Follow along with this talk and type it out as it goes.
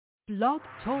Blog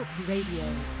Talk Radio.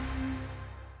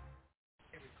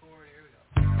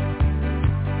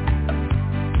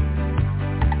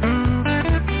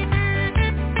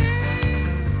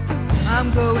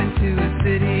 I'm going to a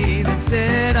city that's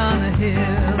set on a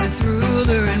hill. Its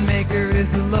ruler and maker is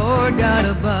the Lord God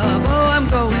above. Oh, I'm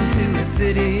going to a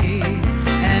city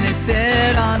and it's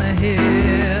set on a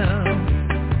hill.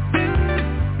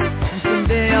 And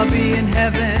someday I'll be in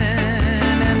heaven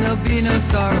and there'll be no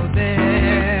sorrow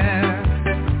there.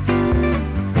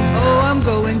 Oh, I'm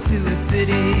going to a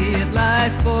city, it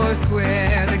lies four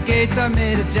square. The gates are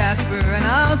made of jasper and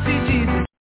I'll see Jesus.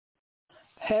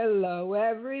 Hello,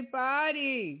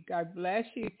 everybody. God bless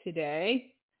you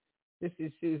today. This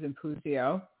is Susan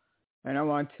Puzio, and I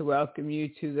want to welcome you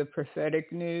to the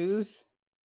Prophetic News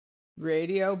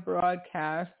radio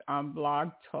broadcast on Blog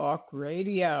Talk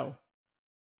Radio.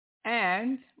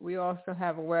 And we also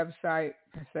have a website,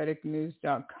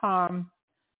 propheticnews.com.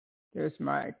 There's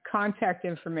my contact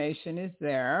information is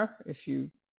there if you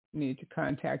need to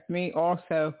contact me.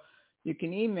 Also, you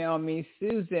can email me,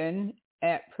 Susan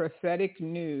at Prophetic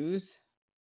News.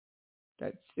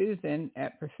 That's Susan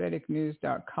at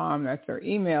propheticnews.com. That's our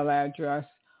email address.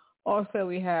 Also,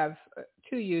 we have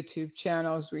two YouTube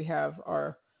channels. We have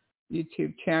our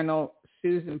YouTube channel,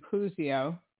 Susan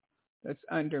Puzio. That's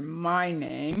under my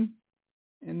name.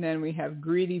 And then we have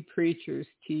Greedy Preachers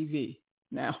TV.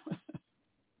 Now,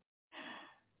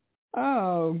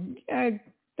 oh, yeah,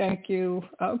 thank you.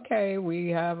 Okay, we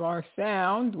have our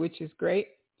sound, which is great.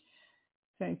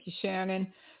 Thank you, Shannon.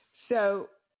 So,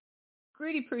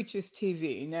 Greedy Preachers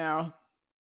TV. Now,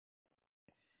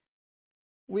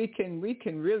 we can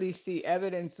really see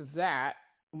evidence of that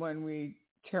when we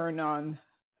turn on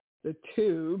the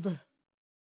tube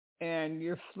and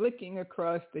you're flicking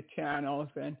across the channels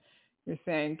and you're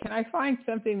saying, can I find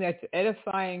something that's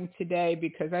edifying today?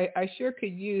 Because I sure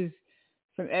could use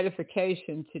some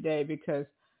edification today because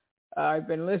I've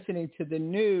been listening to the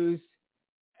news.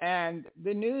 And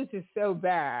the news is so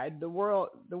bad. The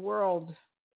world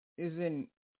is in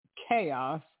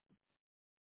chaos,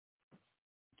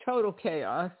 total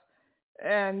chaos.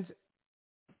 And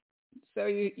so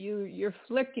you're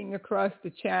flicking across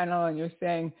the channel and you're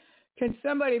saying, can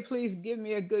somebody please give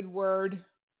me a good word?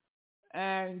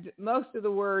 And most of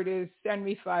the word is send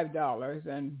me $5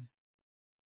 and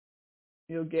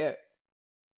you'll get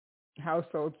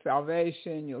household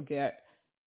salvation. You'll get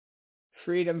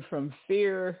freedom from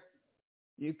fear.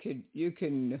 You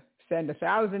can send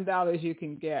 $1,000. You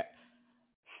can get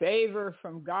favor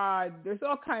from God. There's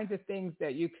all kinds of things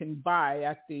that you can buy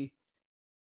at the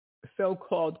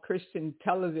so-called Christian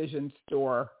television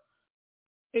store.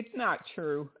 It's not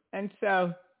true. And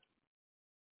so,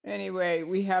 anyway,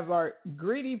 we have our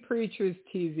Greedy Preachers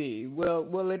TV.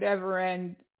 Will it ever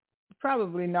end?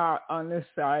 Probably not on this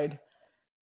side.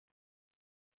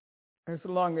 As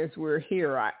long as we're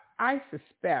here, I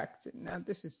suspect, now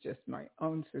this is just my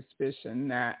own suspicion,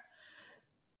 that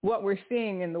what we're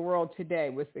seeing in the world today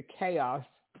with the chaos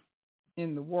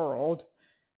in the world,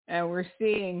 and we're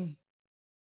seeing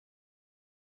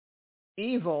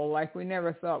evil like we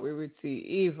never thought we would see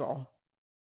evil.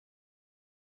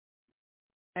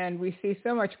 And we see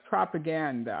so much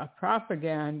propaganda,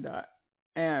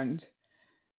 and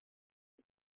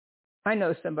I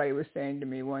know somebody was saying to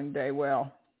me one day,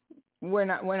 well,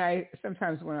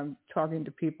 sometimes when I'm talking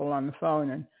to people on the phone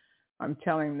and I'm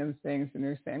telling them things and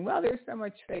they're saying, well, there's so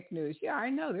much fake news. Yeah, I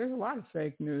know there's a lot of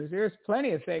fake news. There's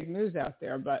plenty of fake news out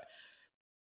there, but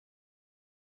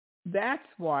that's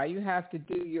why you have to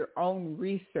do your own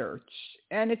research.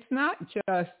 And it's not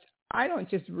just, I don't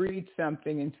just read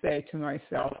something and say to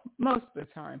myself, most of the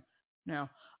time, no,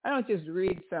 I don't just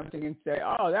read something and say,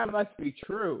 oh, that must be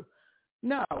true.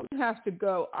 No, you have to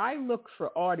go, I look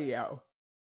for audio.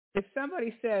 If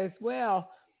somebody says,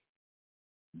 well,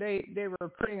 they were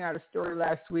putting out a story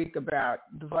last week about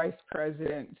the vice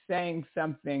president saying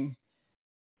something,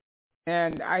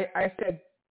 and I said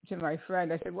to my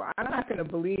friend, I said, well, I'm not going to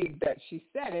believe that she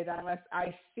said it unless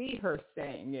I see her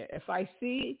saying it. If I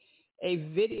see a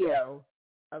video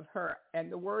of her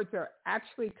and the words are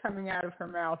actually coming out of her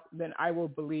mouth, then I will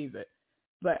believe it.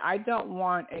 But I don't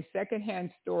want a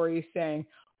secondhand story saying,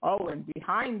 oh, and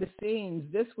behind the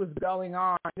scenes, this was going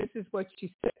on. This is what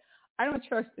she said. I don't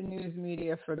trust the news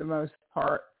media for the most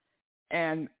part.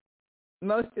 And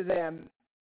most of them,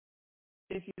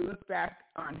 if you look back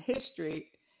on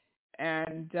history,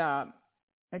 and I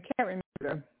can't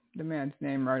remember the man's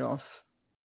name right off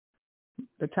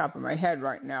the top of my head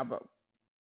right now, but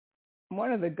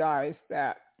one of the guys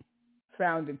that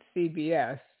founded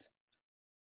CBS,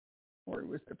 or he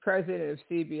was the president of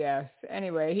CBS.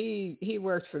 Anyway, he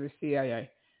worked for the CIA.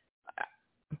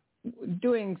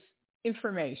 doing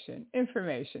information.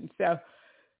 So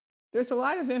there's a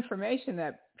lot of information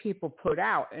that people put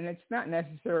out, and it's not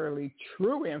necessarily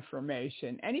true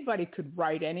information. Anybody could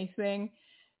write anything.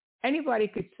 Anybody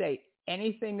could say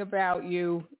anything about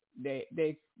you.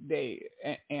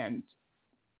 And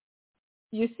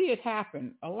you see it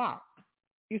happen a lot.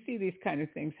 You see these kind of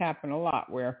things happen a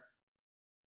lot where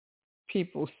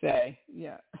people say,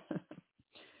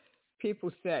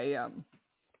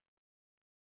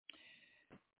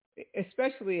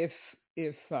 especially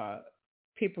if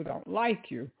people don't like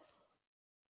you.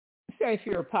 Say if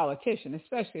you're a politician,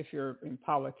 especially if you're in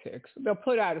politics, they'll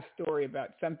put out a story about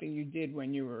something you did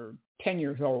when you were 10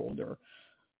 years old, or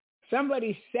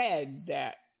somebody said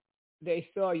that they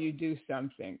saw you do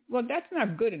something. Well, that's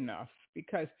not good enough,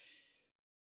 because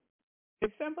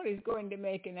if somebody's going to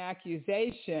make an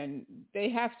accusation, they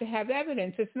have to have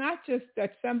evidence. It's not just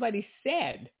that somebody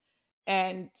said.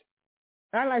 And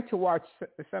I like to watch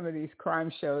some of these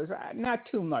crime shows, not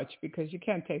too much, because you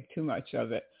can't take too much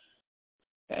of it.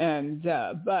 And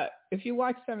but if you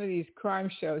watch some of these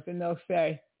crime shows, and they'll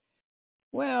say,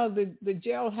 well, the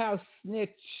jailhouse snitch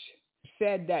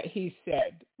said that he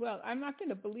said. Well, I'm not going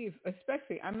to believe a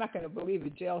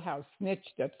jailhouse snitch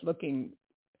that's looking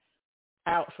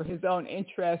out for his own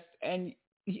interest. And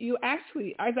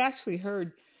I've actually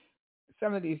heard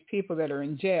some of these people that are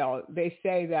in jail, they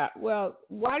say that, well,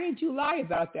 why did you lie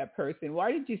about that person?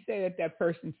 Why did you say that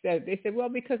person said? They said, well,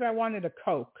 because I wanted a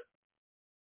Coke,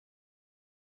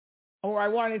 or I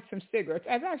wanted some cigarettes.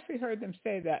 I've actually heard them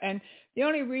say that. And the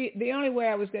only way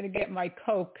I was going to get my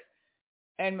Coke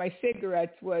and my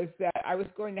cigarettes was that I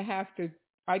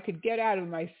could get out of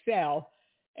my cell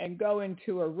and go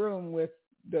into a room with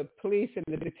the police and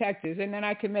the detectives, and then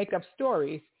I could make up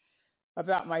stories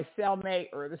about my cellmate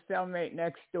or the cellmate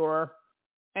next door,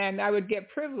 and I would get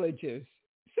privileges.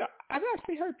 So I've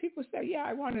actually heard people say, yeah,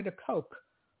 I wanted a Coke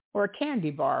or a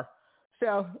candy bar.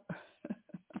 So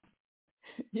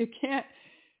you can't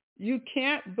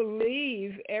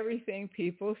believe everything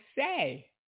people say.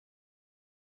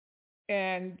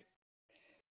 And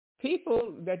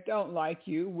people that don't like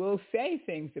you will say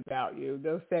things about you.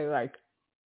 They'll say, like,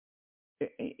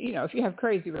 if you have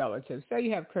crazy relatives, say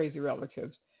you have crazy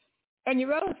relatives, and your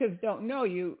relatives don't know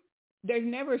you, they've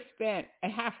never spent a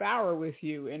half hour with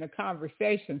you in a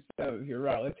conversation, some of your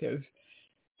relatives,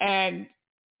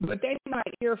 but they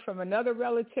might hear from another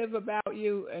relative about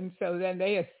you, and so then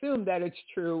they assume that it's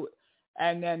true,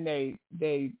 and then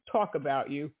they talk about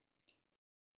you.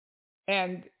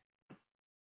 And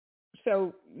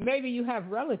so maybe you have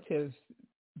relatives,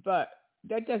 but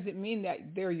that doesn't mean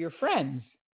that they're your friends.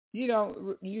 You're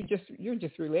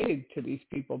just related to these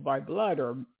people by blood,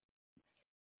 or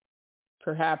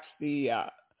perhaps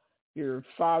your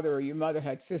father or your mother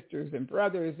had sisters and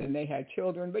brothers and they had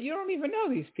children, but you don't even know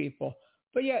these people.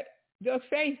 But yet they'll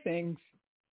say things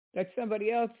that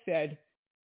somebody else said,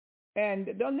 and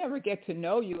they'll never get to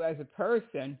know you as a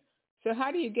person. So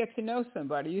how do you get to know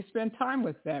somebody? You spend time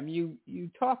with them. You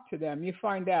talk to them. You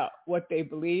find out what they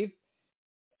believe,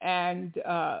 and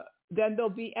then there'll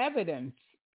be evidence.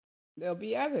 There'll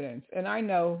be evidence. And I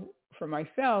know for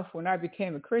myself, when I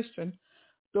became a Christian,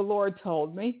 the Lord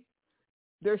told me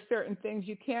there's certain things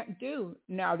you can't do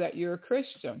now that you're a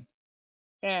Christian.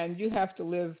 And you have to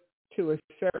live to a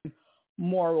certain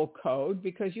moral code,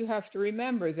 because you have to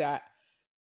remember that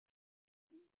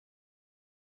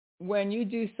when you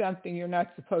do something you're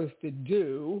not supposed to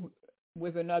do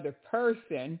with another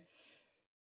person,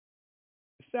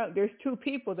 so there's two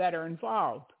people that are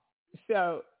involved.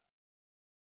 So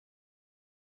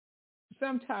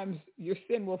sometimes your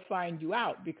sin will find you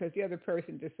out, because the other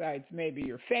person decides maybe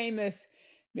you're famous,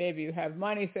 maybe you have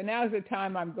money. So now's the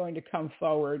time I'm going to come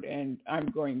forward and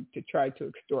I'm going to try to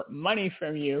extort money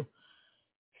from you,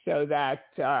 so that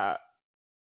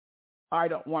I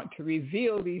don't want to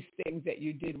reveal these things that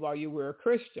you did while you were a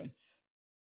Christian.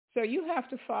 So you have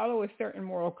to follow a certain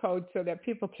moral code so that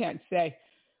people can't say,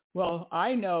 well,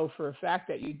 I know for a fact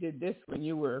that you did this when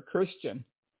you were a Christian.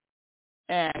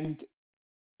 And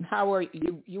how are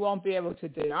you won't be able to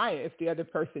deny it if the other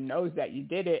person knows that you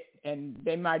did it, and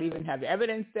they might even have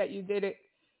evidence that you did it.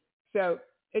 So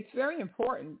it's very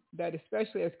important that,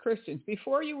 especially as Christians,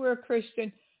 before you were a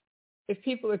Christian, if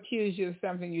people accuse you of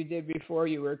something you did before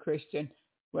you were a Christian,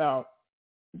 well,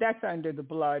 that's under the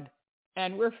blood,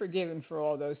 and we're forgiven for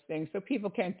all those things. So people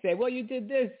can't say, well, you did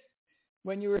this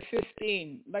when you were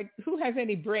 15. Like, who has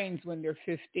any brains when they're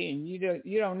 15?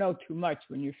 You don't know too much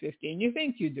when you're 15. You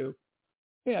think you do.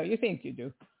 You think you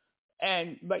do.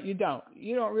 But you don't.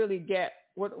 You don't really get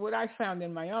what I found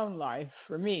in my own life.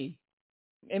 For me,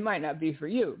 it might not be for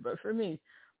you, but for me,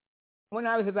 when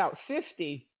I was about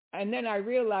 50. And then I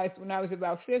realized when I was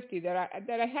about 50 that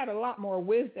I had a lot more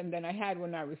wisdom than I had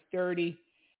when I was 30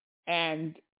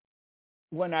 and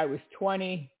when I was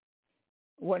 20.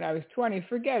 When I was 20,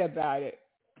 forget about it.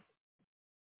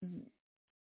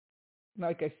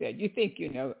 Like I said, you think you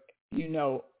know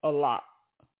a lot,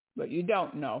 but you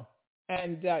don't know.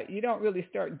 And you don't really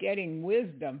start getting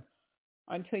wisdom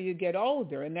until you get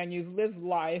older. And then you've lived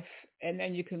life, and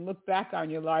then you can look back on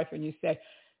your life and you say,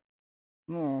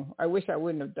 I wish I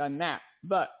wouldn't have done that.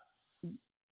 But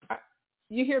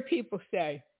you hear people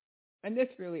say, and this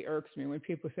really irks me when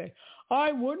people say,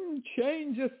 I wouldn't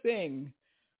change a thing.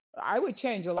 I would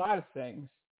change a lot of things.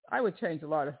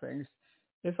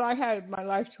 If I had my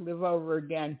life to live over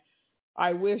again,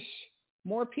 I wish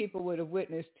more people would have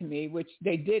witnessed to me, which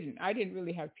they didn't. I didn't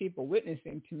really have people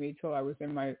witnessing to me till I was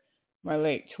in my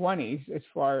late 20s, as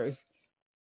far as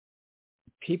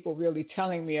people really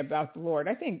telling me about the Lord.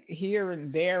 I think here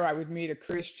and there I would meet a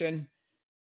Christian,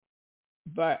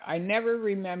 but I never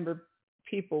remember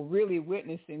people really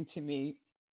witnessing to me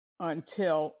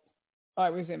until I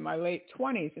was in my late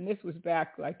 20s. And this was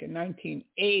back like in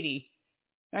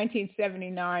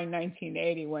 1979,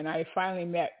 1980, when I finally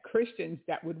met Christians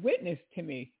that would witness to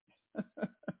me.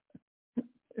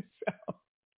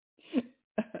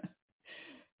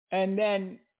 And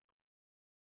then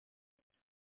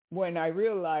when I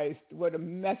realized what a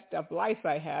messed up life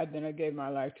I had, then I gave my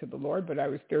life to the Lord, but I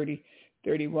was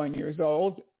 31 years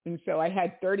old. And so I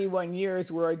had 31 years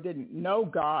where I didn't know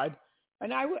God.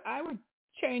 And I would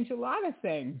change a lot of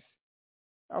things.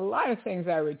 A lot of things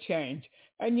I would change.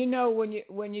 And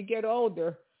when you get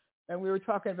older, and we were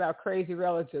talking about crazy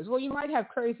relatives, well, you might have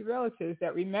crazy relatives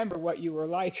that remember what you were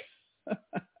like.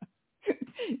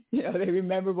 They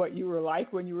remember what you were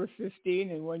like when you were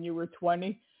 15 and when you were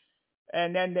 20.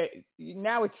 And then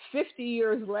now it's 50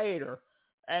 years later,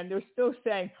 and they're still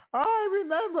saying, I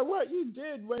remember what you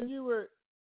did when you were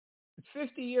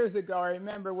 50 years ago. I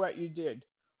remember what you did.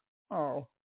 Oh,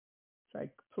 it's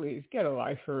like, please get a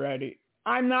life already.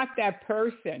 I'm not that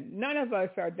person. None of us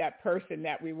are that person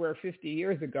that we were 50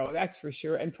 years ago, that's for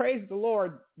sure. And praise the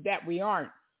Lord that we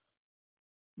aren't.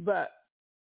 But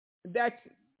that's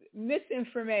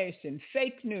misinformation,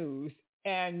 fake news.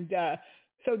 And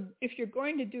so if you're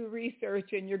going to do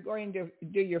research and you're going to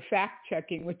do your fact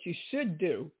checking, which you should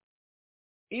do,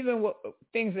 even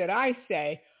things that I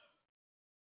say,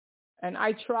 and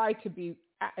I try to be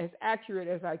as accurate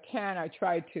as I can. I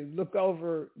try to look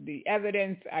over the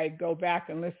evidence. I go back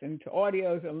and listen to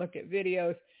audios and look at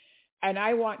videos. And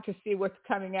I want to see what's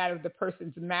coming out of the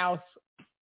person's mouth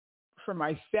for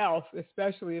myself,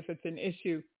 especially if it's an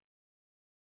issue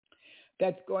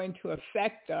that's going to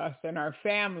affect us and our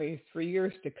families for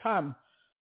years to come.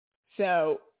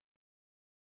 So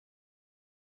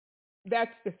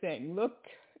that's the thing. Look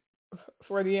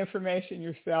for the information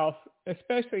yourself,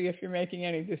 especially if you're making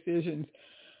any decisions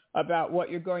about what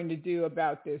you're going to do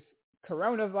about this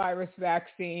coronavirus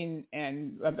vaccine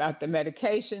and about the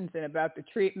medications and about the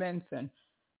treatments and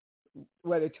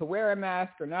whether to wear a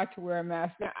mask or not to wear a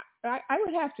mask. Now, I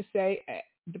would have to say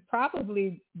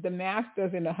probably the mask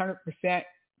doesn't 100%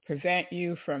 prevent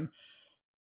you from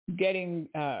getting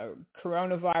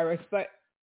coronavirus, but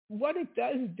what it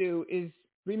does do is,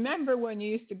 remember when you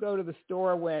used to go to the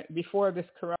store before this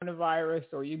coronavirus,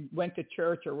 or you went to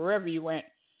church or wherever you went,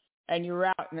 and you were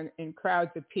out in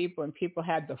crowds of people and people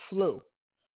had the flu.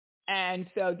 And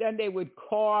so then they would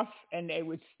cough and they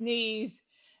would sneeze,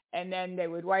 and then they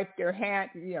would wipe their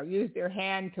hand, use their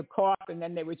hand to cough, and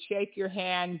then they would shake your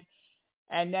hand.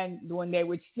 And then when they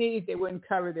would sneeze, they wouldn't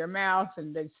cover their mouth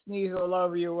and they'd sneeze all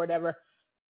over you or whatever.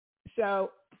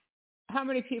 So how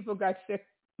many people got sick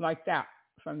like that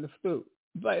from the flu?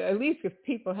 But at least if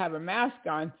people have a mask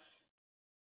on,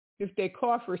 if they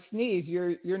cough or sneeze,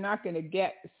 you're not going to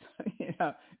get, you're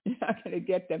not going to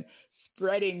get them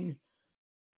spreading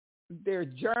their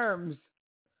germs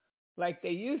like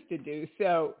they used to do.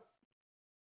 So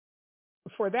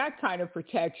for that kind of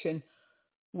protection,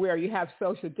 where you have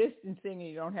social distancing and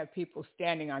you don't have people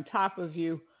standing on top of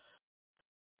you,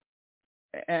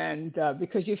 and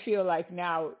because you feel like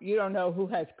now you don't know who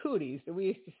has cooties. We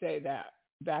used to say that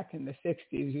back in the 60s,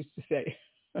 used to say,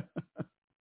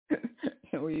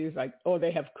 we use like, oh,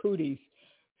 they have cooties.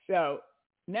 So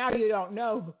now you don't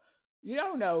know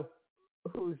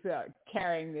who's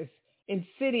carrying this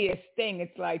insidious thing.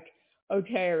 It's like,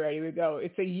 okay, already we go.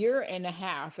 It's a year and a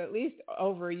half, at least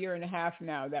over a year and a half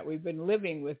now, that we've been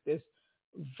living with this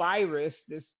virus,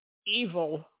 this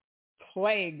evil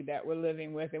plague that we're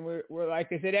living with. And we're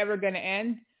like, is it ever going to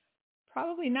end?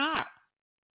 Probably not.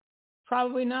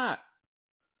 Probably not.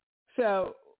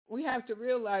 So we have to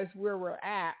realize where we're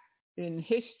at in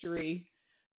history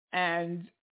and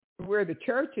where the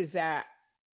church is at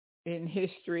in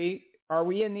history. Are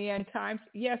we in the end times?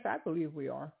 Yes, I believe we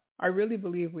are. I really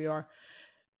believe we are.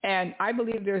 And I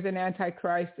believe there's an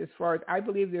Antichrist as far as I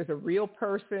believe there's a real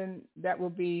person that will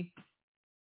be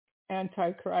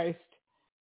Antichrist.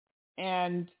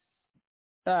 And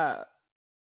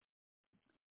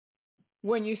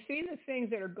when you see the things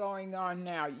that are going on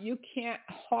now, you can't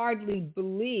hardly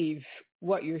believe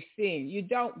what you're seeing. You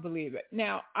don't believe it.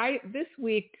 Now, this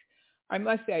week, I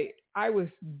must say, I was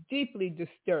deeply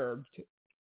disturbed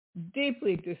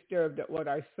at what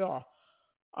I saw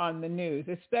on the news,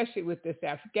 especially with this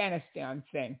Afghanistan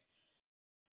thing.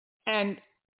 And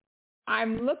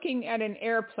I'm looking at an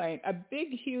airplane, a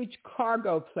big, huge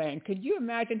cargo plane. Could you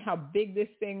imagine how big this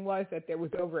thing was, that there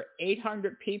was over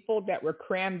 800 people that were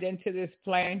crammed into this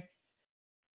plane?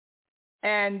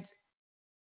 And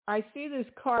I see this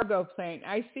cargo plane.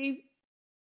 I see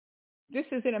this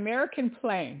is an American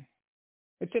plane.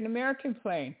 It's an American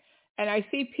plane. And I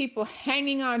see people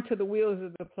hanging on to the wheels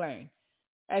of the plane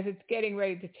as it's getting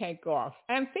ready to take off.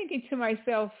 And I'm thinking to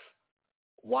myself,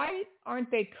 why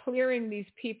aren't they clearing these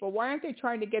people? Why aren't they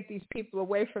trying to get these people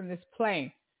away from this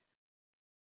plane?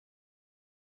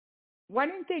 Why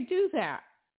didn't they do that?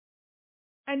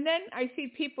 And then I see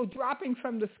people dropping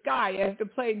from the sky as the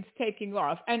plane's taking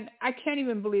off. And I can't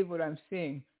even believe what I'm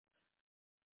seeing.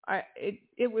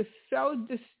 It was so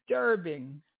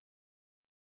disturbing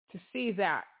to see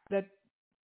that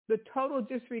the total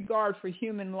disregard for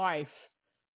human life,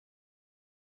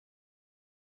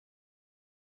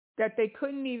 that they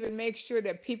couldn't even make sure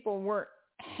that people weren't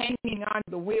hanging on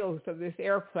the wheels of this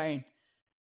airplane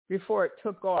before it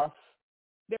took off.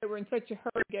 They were in such a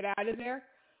hurry to get out of there.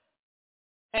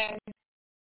 And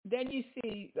then you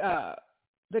see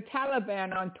the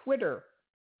Taliban on Twitter.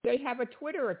 They have a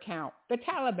Twitter account, the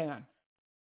Taliban.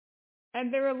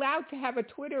 And they're allowed to have a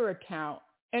Twitter account,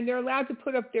 and they're allowed to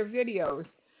put up their videos.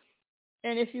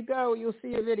 And if you go, you'll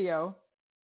see a video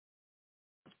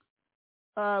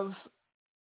of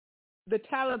the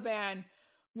Taliban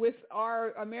with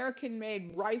our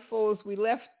American-made rifles. We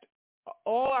left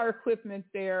all our equipment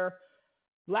there,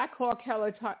 Black Hawk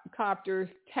helicopters,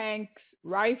 tanks,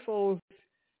 rifles,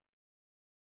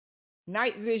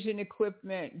 night vision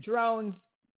equipment, drones.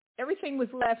 Everything was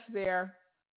left there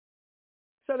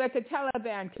so that the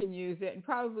Taliban can use it and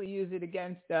probably use it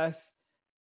against us.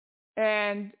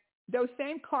 And those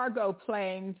same cargo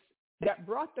planes that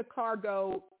brought the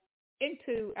cargo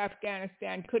into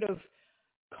Afghanistan could have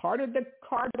carted the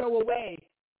cargo away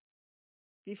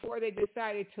before they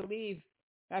decided to leave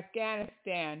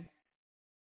Afghanistan.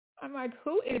 I'm like,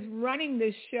 who is running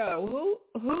this show?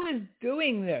 Who is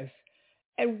doing this?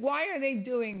 And why are they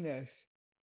doing this?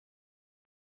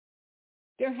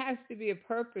 There has to be a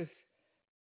purpose.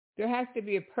 There has to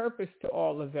be a purpose to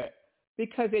all of it,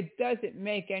 because it doesn't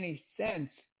make any sense.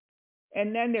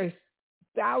 And then there's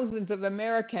thousands of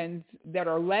Americans that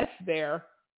are left there,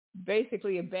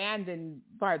 basically abandoned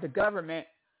by the government.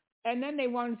 And then they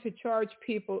wanted to charge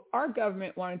people, our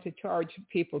government wanted to charge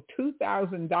people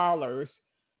 $2,000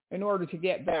 in order to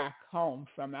get back home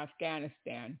from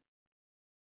Afghanistan.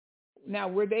 Now,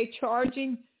 were they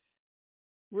charging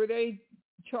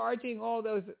all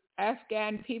those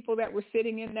Afghan people that were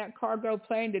sitting in that cargo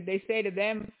plane? Did they say to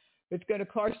them, it's going to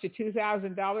cost you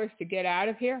 $2,000 to get out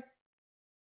of here?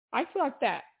 I thought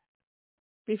that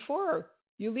before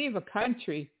you leave a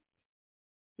country,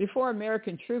 before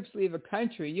American troops leave a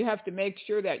country, you have to make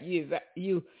sure that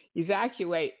you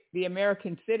evacuate the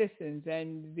American citizens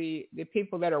and the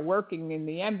people that are working in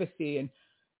the embassy,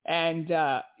 and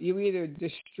you either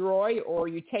destroy or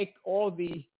you take all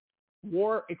the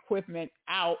war equipment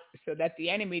out so that the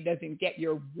enemy doesn't get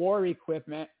your war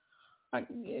equipment. Did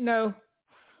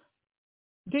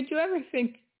you ever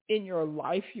think in your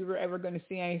life you were ever going to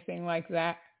see anything like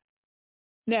that?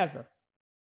 Never.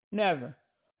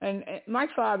 And my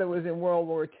father was in World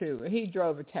War II, and he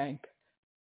drove a tank.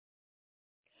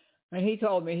 And he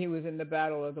told me he was in the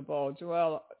Battle of the Bulge.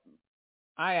 Well,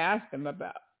 I asked him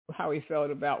about how he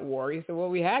felt about war. He said, well,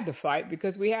 we had to fight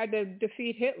because we had to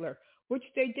defeat Hitler, which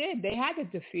they did. They had to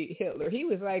defeat Hitler. He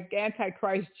was like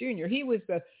Antichrist Jr. He was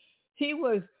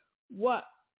what,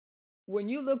 when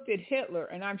you looked at Hitler,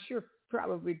 and I'm sure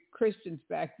probably Christians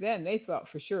back then, they thought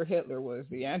for sure Hitler was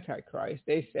the Antichrist.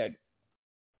 They said,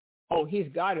 oh, he's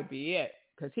got to be it,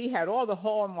 because he had all the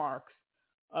hallmarks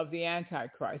of the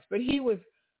Antichrist. But he was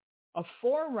a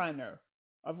forerunner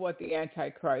of what the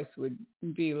Antichrist would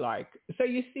be like. So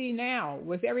you see now,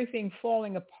 with everything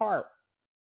falling apart,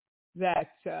 that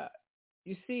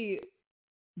you see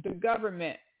the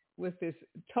government with this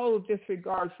total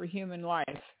disregard for human life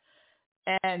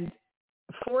and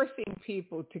forcing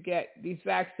people to get these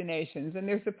vaccinations. And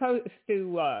they're supposed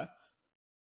to,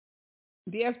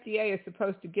 the FDA is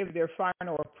supposed to give their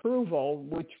final approval,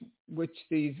 which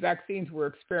these vaccines were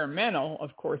experimental.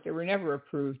 Of course, they were never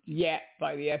approved yet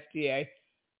by the FDA.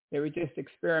 They were just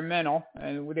experimental,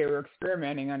 and they were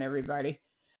experimenting on everybody.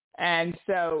 And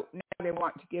so now they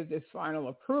want to give this final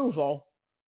approval.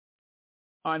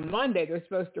 On Monday, they're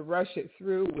supposed to rush it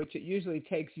through, which it usually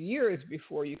takes years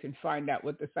before you can find out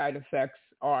what the side effects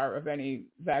are of any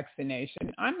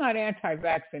vaccination. I'm not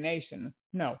anti-vaccination.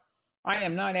 No, I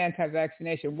am not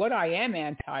anti-vaccination. What I am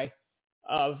anti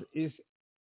of is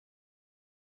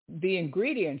the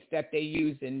ingredients that they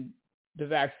use in the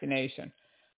vaccination.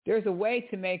 There's a way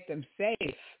to make them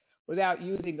safe without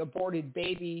using aborted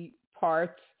baby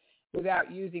parts,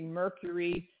 without using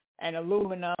mercury and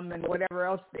aluminum and whatever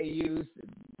else they use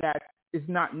that is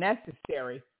not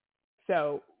necessary.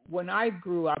 So when I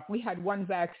grew up, we had one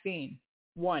vaccine,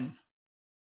 one.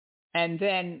 And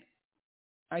then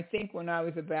I think when I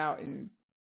was about in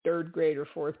third grade or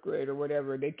fourth grade or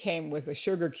whatever, they came with a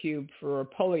sugar cube for a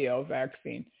polio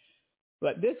vaccine.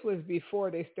 But this was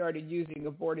before they started using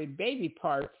aborted baby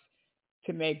parts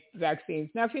to make vaccines.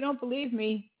 Now, if you don't believe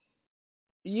me,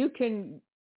 you can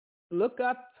look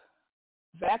up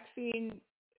vaccine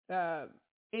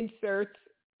inserts.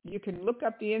 You can look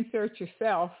up the inserts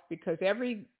yourself, because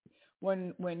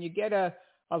when you get a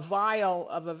vial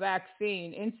of a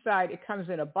vaccine, inside it comes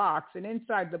in a box, and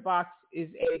inside the box is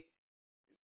a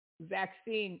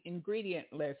vaccine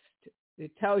ingredient list.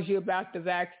 It tells you about the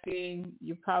vaccine.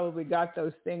 You probably got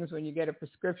those things when you get a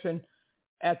prescription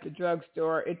at the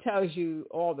drugstore. It tells you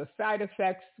all the side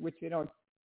effects, which they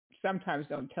sometimes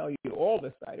don't tell you all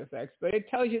the side effects, but it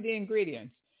tells you the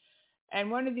ingredients. And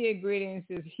one of the ingredients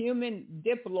is human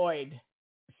diploid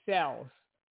cells.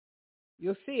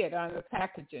 You'll see it on the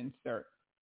package insert.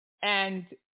 And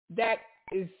that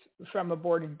is from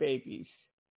aborted babies.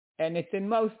 And it's in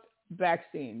most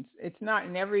vaccines. It's not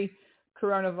in every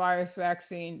coronavirus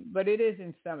vaccine, but it is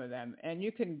in some of them. And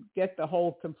you can get the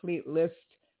whole complete list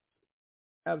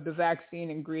of the vaccine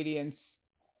ingredients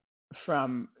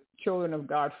from Children of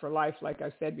God for Life. Like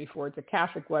I said before, it's a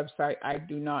Catholic website. I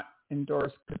do not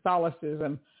endorse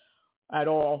Catholicism at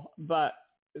all, but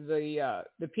the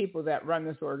people that run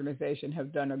this organization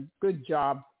have done a good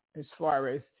job as far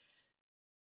as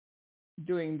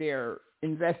doing their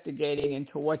investigating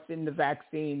into what's in the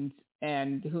vaccines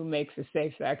and who makes a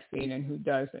safe vaccine and who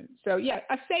doesn't. So yeah,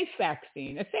 a safe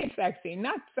vaccine,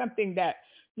 not something that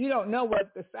you don't know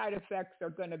what the side effects are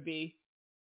going to be,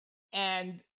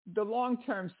 and the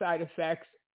long-term side effects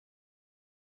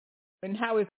and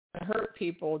how it's going to hurt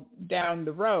people down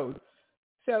the road.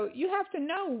 So you have to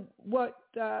know what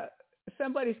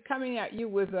somebody's coming at you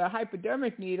with a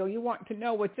hypodermic needle. You want to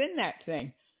know what's in that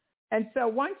thing. And so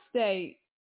once the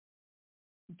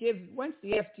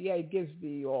FDA gives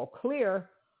the all clear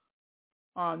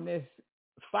on this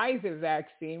Pfizer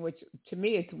vaccine, which to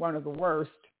me it's one of the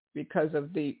worst because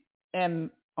of the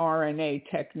mRNA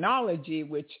technology,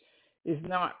 which is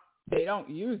not, they don't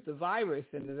use the virus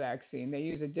in the vaccine.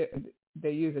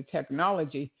 They use a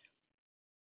technology.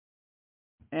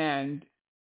 And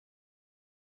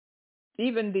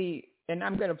and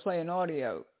I'm going to play an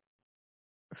audio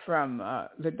from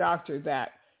the doctor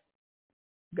that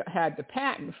had the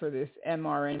patent for this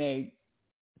mRNA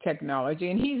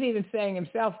technology. And he's even saying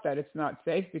himself that it's not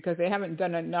safe because they haven't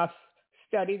done enough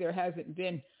study. There hasn't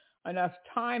been enough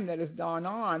time that has gone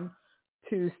on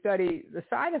to study the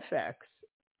side effects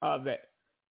of it.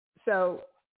 So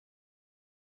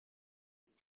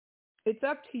it's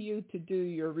up to you to do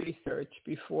your research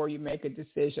before you make a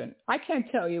decision. I can't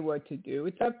tell you what to do.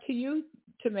 It's up to you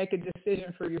to make a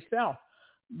decision for yourself.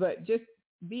 But just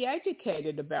be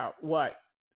educated about what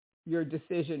your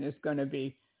decision is going to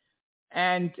be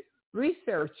and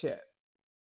research it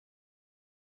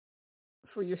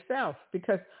for yourself.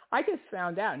 Because I just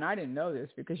found out, and I didn't know this,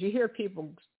 because you hear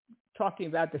people talking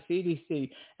about the CDC,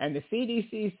 and the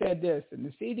CDC said this, and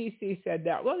the CDC said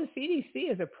that. Well, the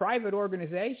CDC is a private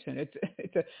organization.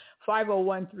 It's a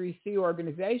 501(c)(3)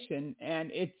 organization,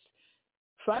 and it's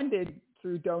funded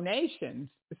through donations.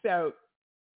 So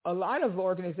a lot of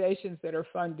organizations that are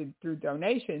funded through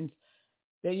donations,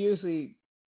 they usually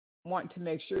want to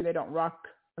make sure they don't rock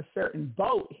a certain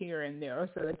boat here and there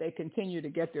so that they continue to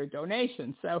get their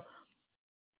donations. So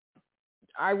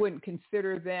I wouldn't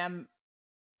consider them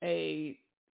an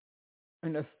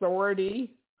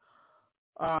authority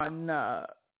on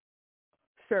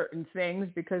certain things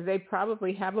because they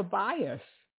probably have a bias,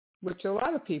 which a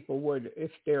lot of people would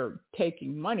if they're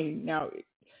taking money. Now,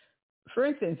 for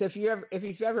instance, if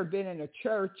you've ever been in a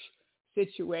church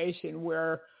situation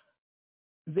where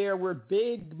there were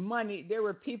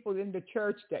people in the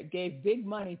church that gave big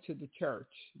money to the church.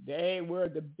 They were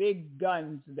the big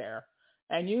guns there.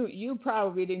 And you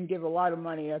probably didn't give a lot of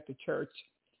money at the church.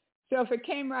 So if it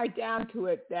came right down to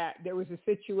it that there was a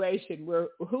situation where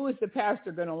who is the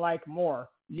pastor going to like more,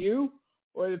 you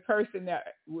or the person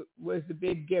that was the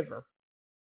big giver?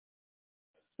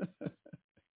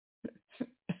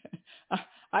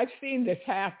 I've seen this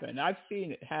happen. I've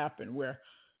seen it happen where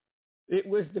it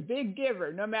was the big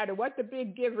giver. No matter what the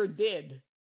big giver did,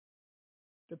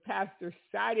 the pastor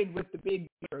sided with the big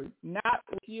giver, not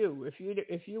with you.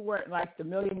 If you weren't like the $1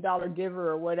 million giver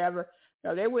or whatever,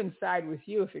 no, they wouldn't side with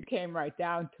you if it came right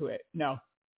down to it. No,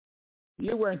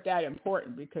 you weren't that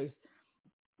important because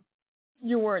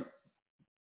you weren't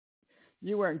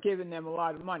giving them a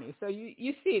lot of money. So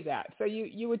you see that. So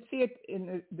you would see it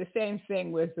in the same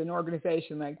thing with an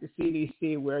organization like the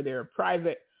CDC, where they're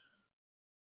private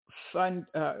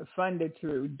funded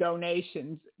through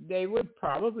donations. They would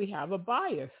probably have a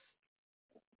bias.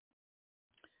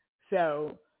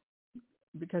 So,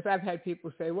 because I've had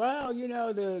people say, well,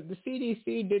 the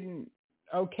CDC didn't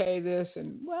okay this,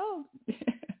 and well,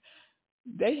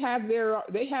 they have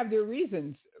their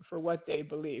reasons for what they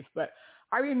believe. But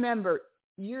I remember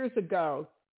years ago,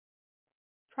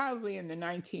 probably in the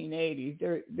 1980s,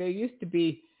 there used to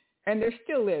be, and there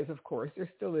still is, of course, there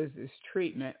still is this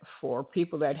treatment for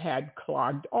people that had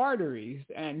clogged arteries.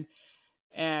 And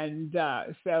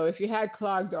so if you had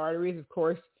clogged arteries, of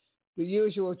course, the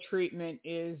usual treatment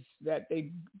is that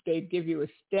they give you a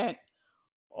stent,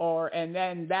 and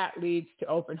then that leads to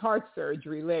open heart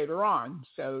surgery later on.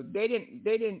 So they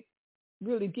didn't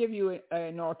really give you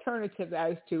an alternative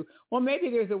as to, well, maybe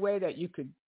there's a way that you could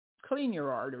clean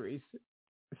your arteries.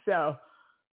 So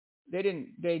they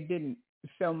didn't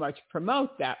so much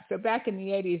promote that. So back in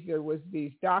the 80s, there was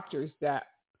these doctors that,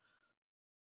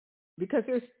 because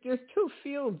there's two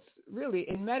fields really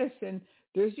in medicine.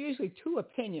 There's usually two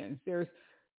opinions. There's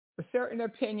a certain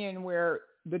opinion where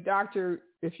the doctor,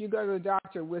 if you go to the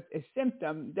doctor with a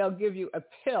symptom, they'll give you a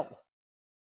pill.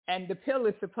 And the pill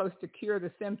is supposed to cure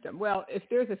the symptom. Well, if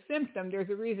there's a symptom, there's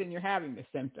a reason you're having the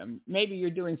symptom. Maybe you're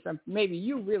doing something. Maybe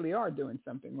you really are doing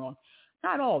something wrong.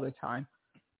 Not all the time,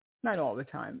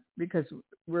 because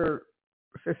we're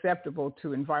susceptible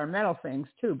to environmental things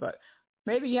too. But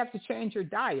maybe you have to change your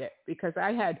diet, because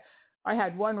I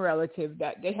had one relative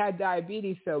that they had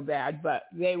diabetes so bad, but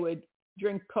they would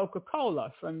drink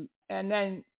Coca-Cola and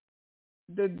then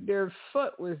their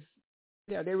foot was,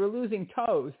 they were losing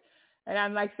toes. And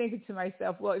I'm like thinking to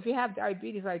myself, well, if you have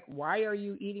diabetes, like, why are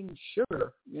you eating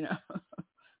sugar?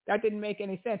 That didn't make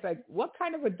any sense. Like, what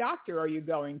kind of a doctor are you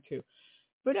going to?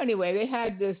 But anyway, they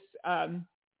had this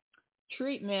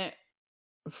treatment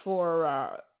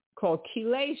for called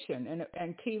chelation,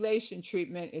 and chelation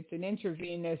treatment. It's an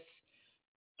intravenous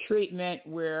treatment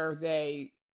where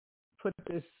they put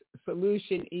this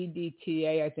solution,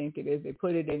 EDTA, I think it is. They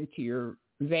put it into your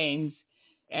veins,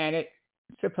 and it's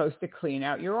supposed to clean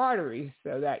out your arteries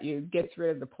so that you gets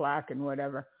rid of the plaque and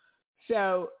whatever.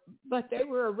 So, but they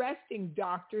were arresting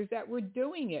doctors that were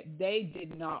doing it. They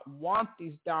did not want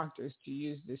these doctors to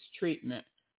use this treatment.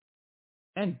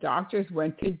 And doctors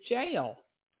went to jail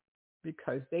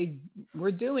because they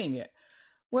were doing it.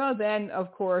 Well, then,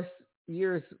 of course,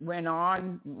 years went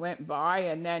by,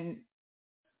 and then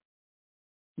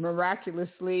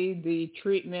miraculously the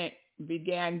treatment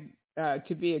began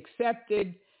to be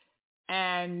accepted,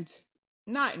 and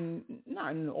not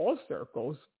in all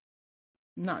circles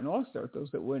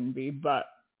it wouldn't be, but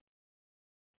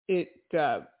it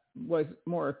was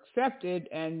more accepted,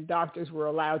 and doctors were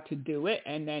allowed to do it.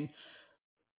 And then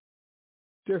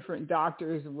different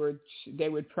doctors would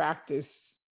practice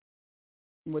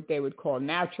what they would call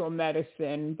natural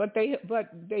medicine, but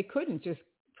they couldn't just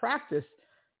practice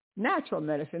natural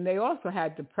medicine. They also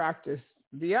had to practice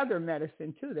the other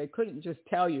medicine too. They couldn't just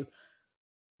tell you,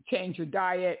 change your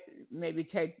diet, maybe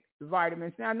take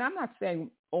vitamins. Now, I'm not saying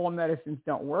all medicines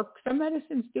don't work. Some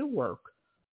medicines do work.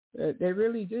 They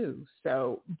really do.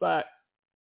 So, but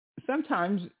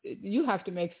sometimes you have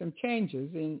to make some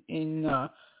changes in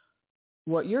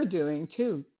what you're doing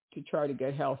too to try to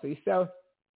get healthy. So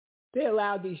they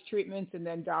allowed these treatments, and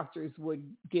then doctors would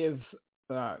give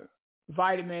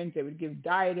vitamins. They would give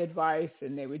diet advice,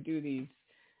 and they would do these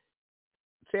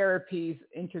therapies,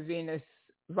 intravenous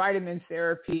vitamin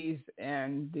therapies,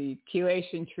 and the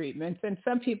chelation treatments. And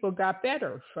some people got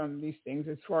better from these things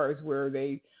as far as where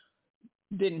they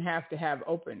didn't have to have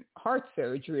open heart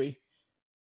surgery,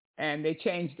 and they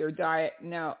changed their diet.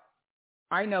 Now,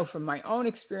 I know from my own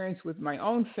experience with my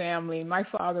own family, my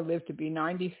father lived to be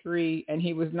 93 and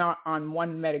he was not on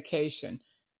one medication.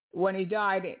 When he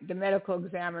died, the medical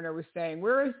examiner was saying,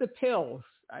 "Where is the pills?"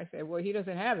 I said, "Well, he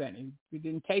doesn't have any. He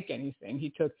didn't take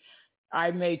anything.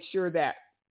 I made sure that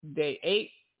they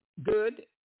ate good,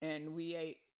 and we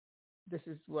ate, this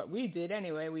is what we did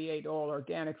anyway, we ate all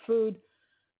organic food,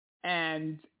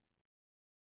 and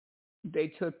they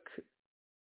took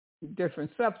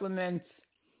different supplements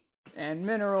and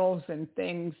minerals and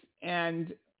things,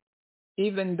 and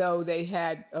even though they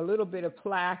had a little bit of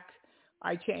plaque,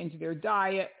 I changed their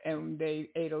diet, and they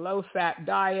ate a low-fat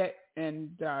diet, and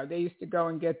they used to go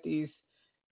and get these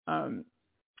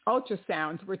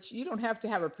ultrasounds, which you don't have to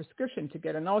have a prescription to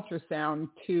get an ultrasound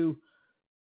to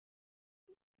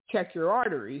check your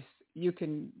arteries.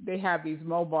 They have these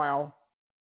mobile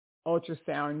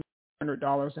ultrasound, $100,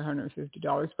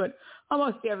 $150, but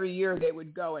almost every year they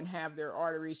would go and have their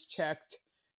arteries checked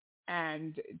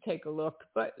and take a look.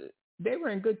 But they were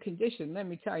in good condition. Let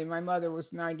me tell you, my mother was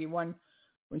 91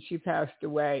 when she passed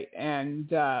away, and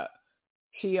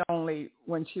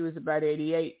when she was about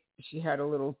 88, she had a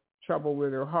little trouble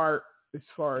with her heart as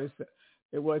far as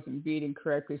it wasn't beating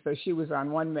correctly, so she was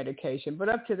on one medication. But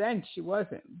up to then, she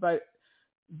wasn't. But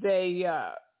they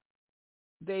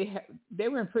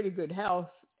were in pretty good health,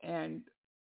 and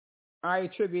I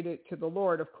attribute it to the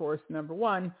Lord, of course, number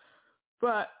one,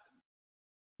 but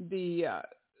the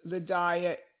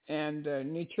diet and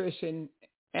nutrition,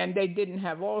 and they didn't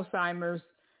have Alzheimer's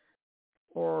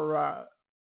or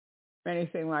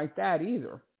anything like that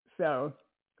either. So,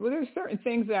 well, there's certain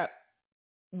things that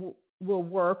will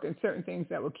work and certain things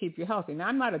that will keep you healthy. Now,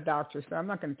 I'm not a doctor, so I'm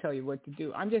not going to tell you what to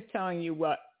do. I'm just telling you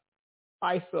what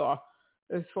I saw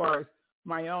as far as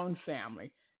my own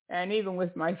family. And even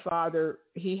with my father,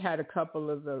 he had a couple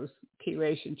of those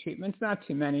chelation treatments, not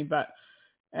too many,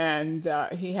 and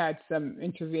he had some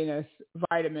intravenous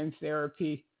vitamin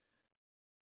therapy,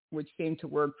 which seemed to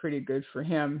work pretty good for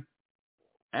him.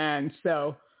 And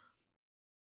so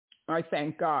I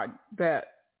thank God that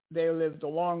they lived a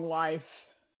long life,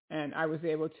 and I was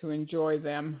able to enjoy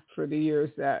them for the years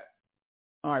that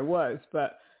I was.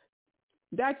 But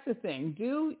that's the thing.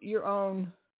 Do your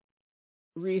own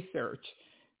research.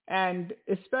 And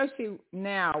especially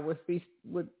now with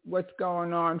what's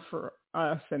going on for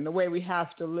us and the way we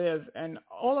have to live, and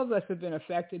all of us have been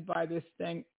affected by this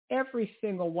thing. Every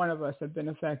single one of us have been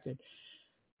affected.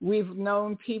 We've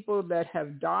known people that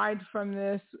have died from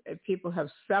this. People have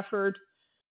suffered,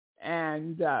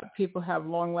 and people have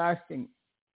long-lasting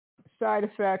side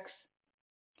effects.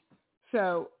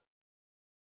 So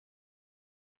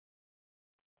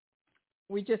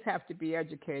we just have to be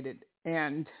educated,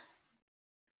 and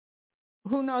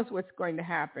who knows what's going to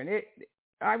happen.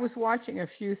 I was watching a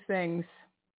few things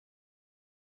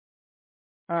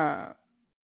on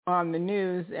the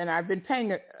news, and I've been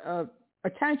paying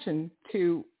attention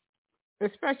to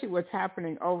especially what's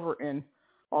happening over in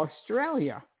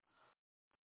Australia.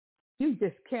 You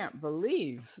just can't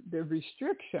believe the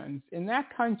restrictions in that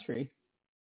country.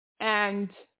 And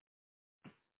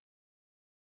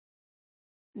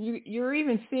you're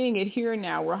even seeing it here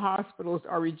now, where hospitals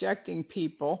are rejecting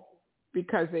people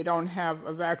because they don't have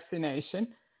a vaccination.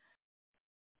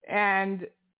 And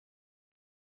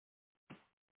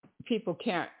people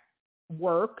can't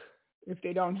work if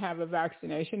they don't have a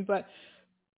vaccination. But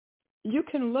you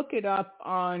can look it up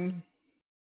on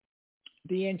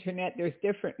the internet. There's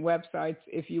different websites.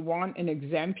 If you want an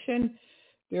exemption,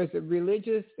 there's a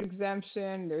religious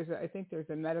exemption. I think there's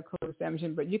a medical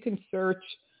exemption, but you can search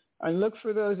and look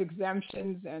for those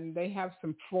exemptions, and they have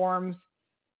some forms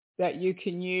that you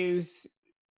can use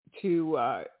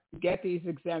to get these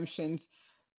exemptions.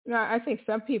 Now, I think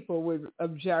some people would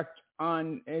object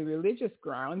on a religious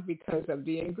ground because of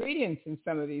the ingredients in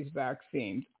some of these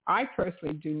vaccines. I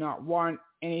personally do not want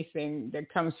anything that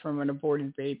comes from an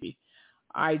aborted baby.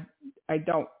 I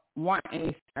don't want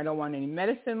any. I don't want any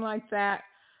medicine like that,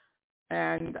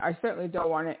 and I certainly don't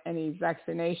want any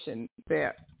vaccination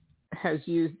that has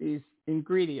used these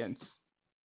ingredients.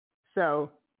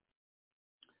 So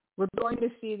we're going to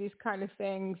see these kind of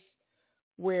things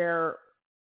where,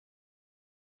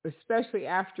 especially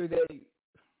after they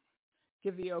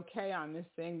give the okay on this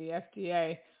thing, the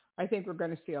FDA, I think we're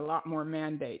going to see a lot more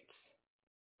mandates.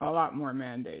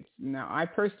 Now, I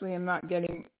personally am not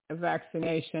getting a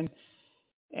vaccination,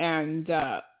 and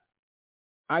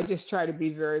I just try to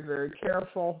be very, very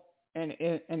careful. And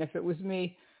if it was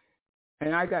me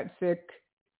and I got sick,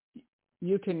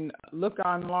 you can look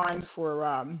online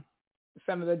for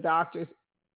some of the doctors.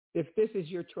 If this is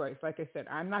your choice, like I said,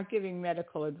 I'm not giving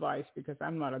medical advice because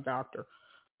I'm not a doctor,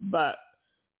 but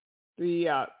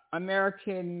the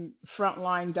American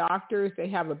frontline doctors, they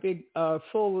have a big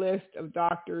full list of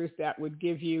doctors that would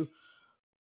give you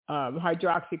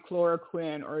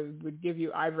hydroxychloroquine or would give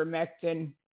you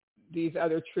ivermectin, these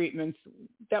other treatments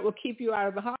that will keep you out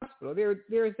of the hospital.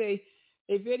 There's a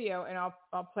video, and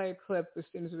I'll play a clip as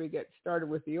soon as we get started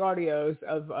with the audios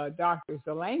of Dr.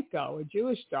 Zelenko, a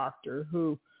Jewish doctor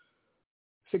who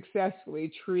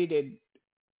successfully treated,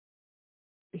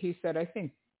 he said, I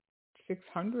think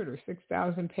 600 or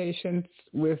 6,000 patients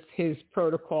with his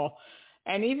protocol.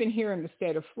 And even here in the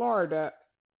state of Florida,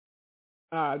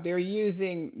 they're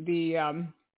using the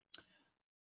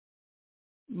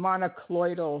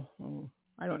monocloidal,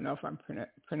 I don't know if I'm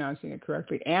pronouncing it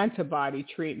correctly, antibody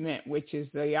treatment, which is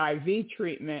the IV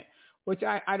treatment, which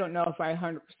I don't know if I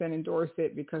 100% endorse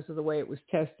it because of the way it was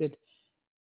tested.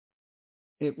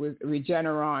 It was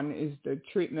Regeneron is the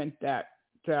treatment that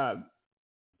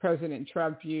President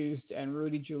Trump used and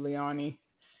Rudy Giuliani.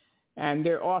 And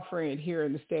they're offering it here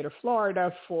in the state of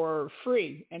Florida for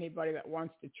free. Anybody that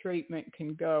wants the treatment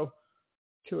can go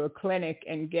to a clinic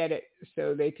and get it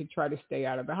so they could try to stay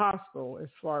out of the hospital. As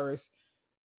far as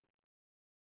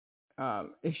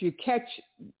if you catch,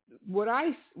 what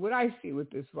I see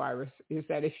with this virus is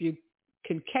that if you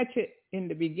can catch it in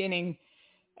the beginning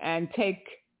and take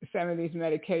some of these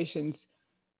medications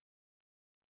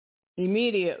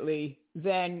immediately,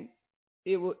 then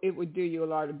it would do you a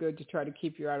lot of good to try to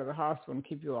keep you out of the hospital and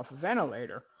keep you off a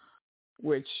ventilator,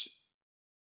 which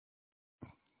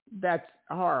that's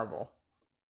horrible,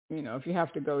 you know, if you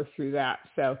have to go through that.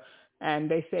 So, and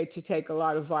they say to take a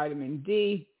lot of vitamin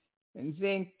D and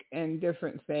zinc and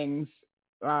different things.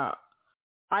 I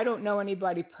don't know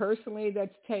anybody personally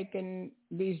that's taken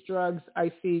these drugs.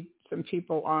 I see some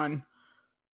people on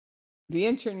the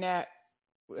internet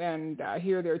and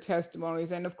hear their testimonies,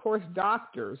 and of course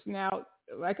doctors. Now,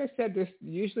 like I said, there's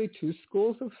usually two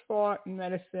schools of thought in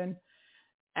medicine,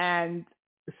 and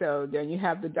so then you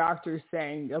have the doctors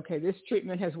saying, okay, this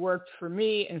treatment has worked for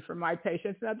me and for my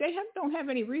patients. Now, they don't have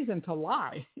any reason to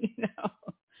lie, you know.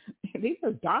 These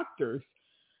are doctors,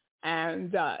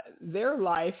 and their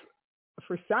life,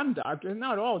 for some doctors,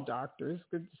 not all doctors,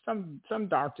 because some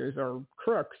doctors are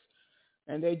crooks,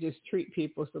 and they just treat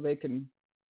people so they can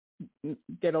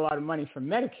get a lot of money from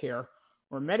Medicare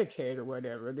or Medicaid or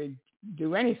whatever. They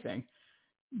do anything.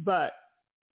 But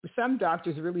some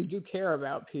doctors really do care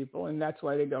about people, and that's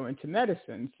why they go into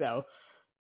medicine. So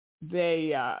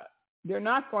they're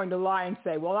not going to lie and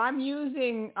say, well, I'm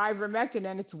using ivermectin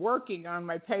and it's working on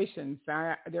my patients.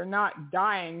 They're not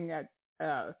dying at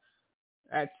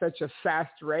such a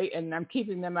fast rate, and I'm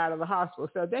keeping them out of the hospital.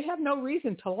 So they have no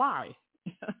reason to lie,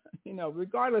 you know,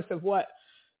 regardless of what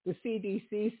the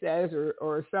CDC says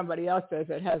or somebody else says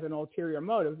that has an ulterior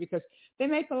motive, because they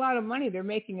make a lot of money. They're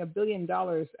making $1 billion,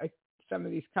 some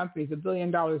of these companies, $1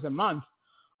 billion a month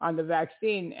on the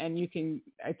vaccine. And you can,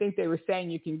 I think they were saying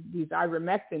these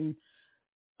ivermectin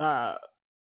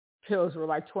pills were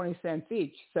like 20 cents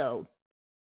each. So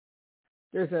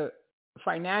there's a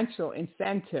financial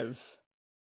incentive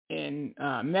in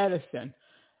medicine.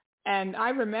 And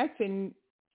ivermectin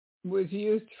was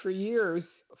used for years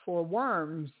for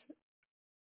worms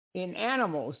in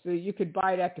animals. So you could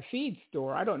buy it at the feed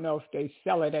store. I don't know if they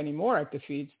sell it anymore at the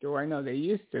feed store. I know they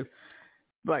used to.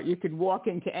 But you could walk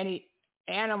into any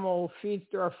animal feed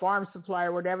store, farm supply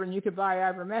or whatever, and you could buy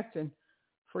ivermectin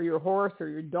for your horse or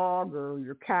your dog or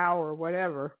your cow or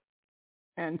whatever.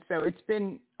 And so it's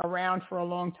been around for a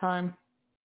long time.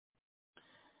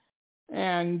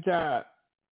 And our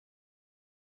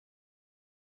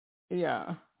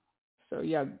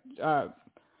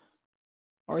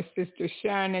sister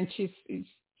Shannon, she's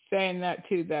saying that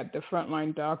too, that the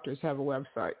frontline doctors have a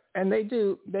website, and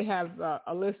they have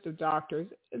a list of doctors.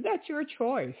 That's your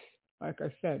choice. Like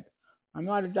I said, I'm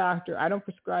not a doctor. I don't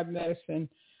prescribe medicine.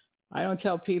 I don't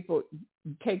tell people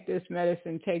take this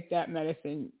medicine, take that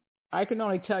medicine. I can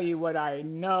only tell you what I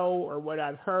know or what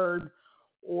I've heard,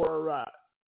 or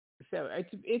so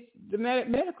it's the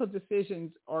medical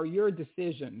decisions are your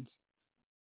decisions,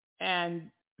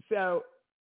 and so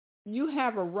you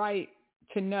have a right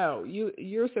to know.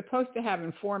 You're supposed to have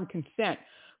informed consent.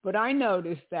 But I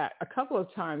noticed that a couple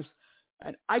of times,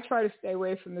 and I try to stay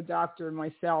away from the doctor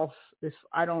myself if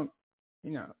I don't,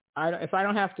 if I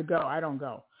don't have to go, I don't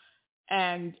go.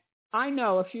 And I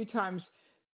know a few times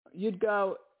you'd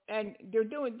go and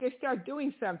they start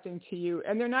doing something to you,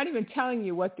 and they're not even telling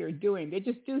you what they're doing. They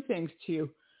just do things to you.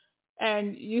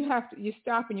 And you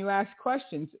stop and you ask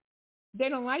questions. They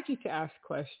don't like you to ask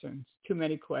questions, too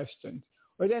many questions.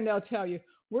 Or then they'll tell you,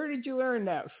 Where did you learn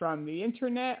that from? The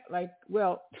internet? Like,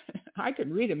 well, I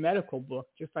can read a medical book,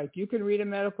 just like you can read a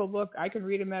medical book. I can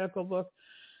read a medical book.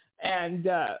 And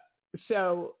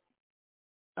so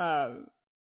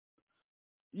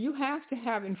you have to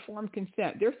have informed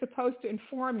consent. They're supposed to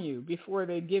inform you before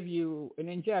they give you an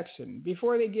injection,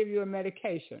 before they give you a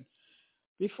medication,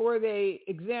 before they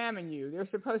examine you. They're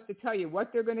supposed to tell you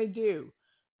what they're going to do,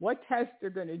 what test they're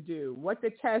going to do, what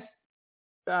the test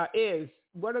is,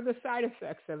 what are the side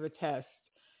effects of a test.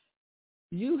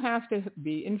 You have to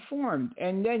be informed,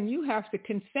 and then you have to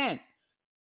consent.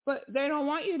 But they don't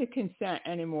want you to consent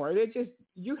anymore. They're just,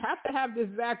 you have to have this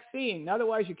vaccine.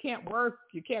 Otherwise, you can't work.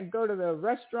 You can't go to the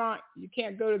restaurant. You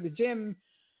can't go to the gym.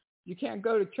 You can't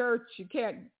go to church. You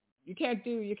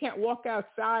can't walk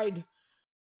outside,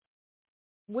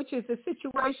 which is the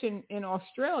situation in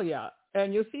Australia.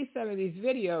 And you'll see some of these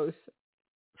videos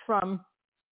from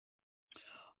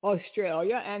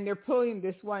Australia, and they're pulling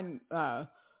this one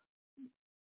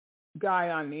guy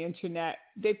on the internet.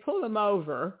 They pull him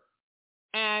over,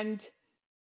 and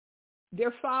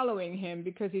they're following him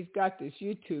because he's got this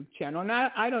YouTube channel. And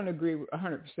I don't agree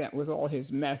 100% with all his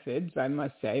methods, I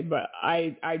must say, but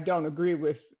I don't agree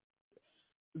with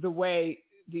the way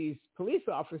these police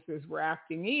officers were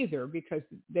acting either, because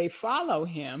they follow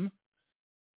him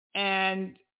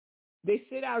and they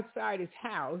sit outside his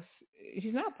house.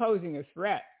 He's not posing a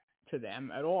threat to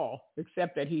them at all,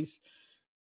 except that he's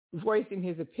voicing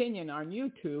his opinion on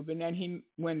YouTube, and then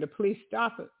when the police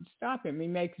stop him, he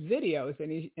makes videos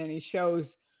and he shows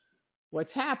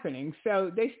what's happening. So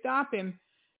they stop him,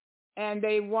 and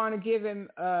they want to give him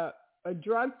a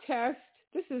drug test.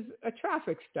 This is a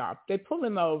traffic stop. They pull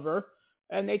him over,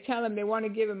 and they tell him they want to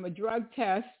give him a drug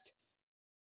test.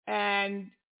 And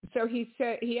so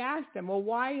he asked them, well,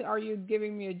 why are you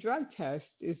giving me a drug test?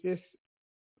 Is this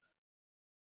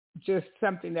just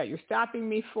something that you're stopping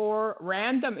me for?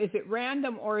 Random? Is it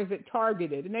random or is it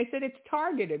targeted? And they said, it's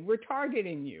targeted. We're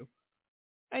targeting you.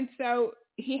 And so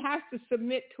he has to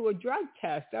submit to a drug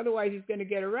test. Otherwise, he's going to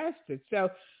get arrested. So,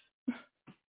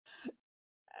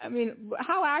 I mean,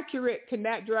 how accurate can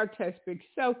that drug test be?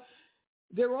 So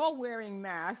they're all wearing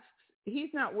masks. He's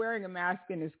not wearing a mask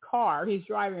in his car. He's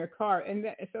driving a car. And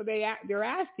so they're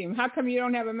asking him, how come you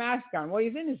don't have a mask on? Well,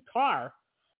 he's in his car.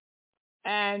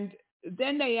 And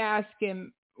then they ask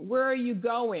him, where are you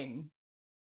going?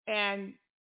 And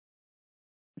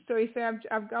so he said,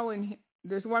 I'm going,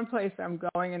 there's one place I'm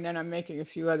going, and then I'm making a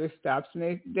few other stops.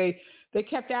 And they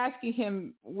kept asking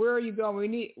him, where are you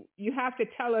going? You have to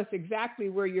tell us exactly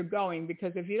where you're going,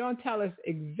 because if you don't tell us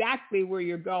exactly where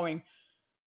you're going,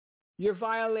 you're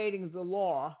violating the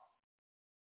law.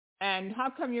 And how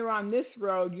come you're on this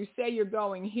road? You say you're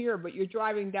going here, but you're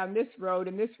driving down this road,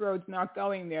 and this road's not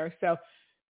going there. So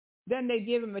then they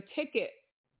give him a ticket,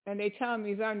 and they tell him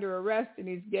he's under arrest and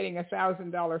he's getting a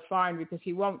 $1,000 fine because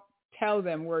he won't tell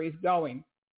them where he's going.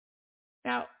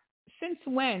 Now, since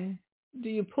when do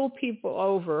you pull people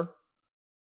over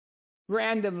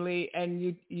randomly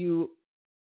and you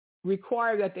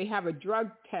require that they have a drug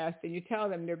test, and you tell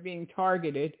them they're being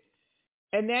targeted,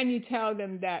 and then you tell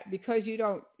them that because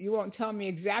you won't tell me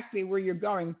exactly where you're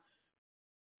going,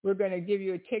 we're going to give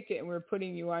you a ticket and we're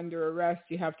putting you under arrest.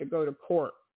 You have to go to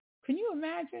court. Can you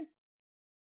imagine?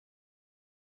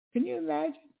 Can you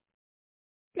imagine?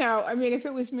 Now, I mean, if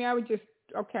it was me, I would just,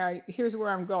 okay, here's where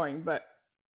I'm going. But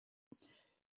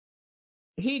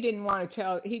he didn't want to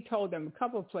tell. He told them a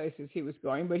couple of places he was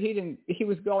going, but he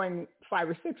was going 5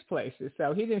 or 6 places.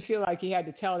 So he didn't feel like he had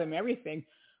to tell them everything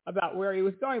about where he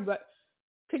was going. But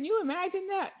can you imagine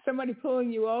that? Somebody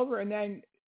pulling you over and then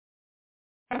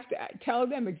have to tell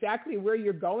them exactly where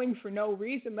you're going for no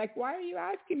reason. Like, why are you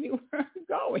asking me where I'm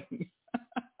going?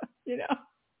 You know?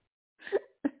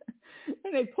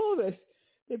 And they pull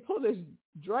this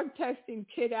drug testing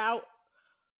kit out,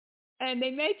 and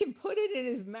they make him put it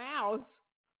in his mouth.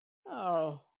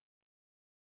 Oh,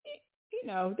 you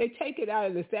know, they take it out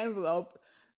of this envelope,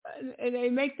 and they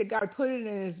make the guy put it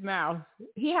in his mouth.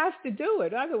 He has to do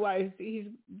it. Otherwise,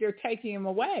 they're taking him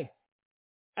away.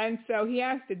 And so he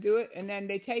has to do it, and then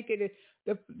they take it.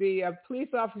 The police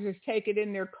officers take it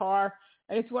in their car,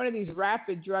 and it's one of these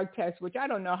rapid drug tests, which I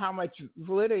don't know how much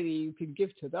validity you can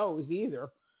give to those either.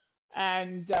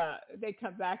 And they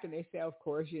come back and they say, of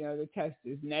course, you know, the test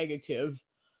is negative.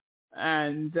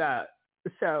 And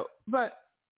but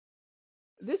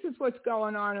this is what's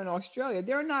going on in Australia.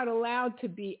 They're not allowed to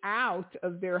be out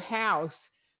of their house.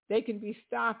 They can be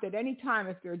stopped at any time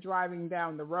if they're driving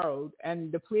down the road,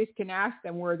 and the police can ask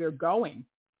them where they're going.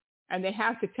 And they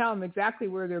have to tell them exactly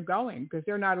where they're going, because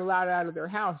they're not allowed out of their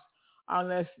house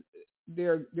unless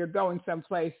they're going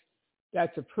someplace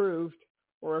that's approved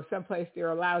or someplace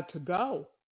they're allowed to go.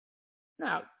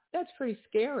 Now, that's pretty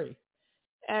scary.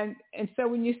 And so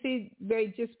when you see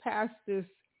they just passed this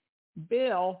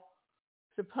bill,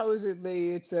 supposedly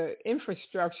it's an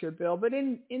infrastructure bill, but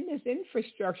in this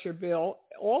infrastructure bill,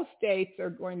 all states are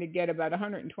going to get about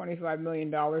 $125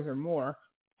 million or more,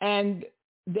 and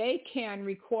they can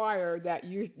require that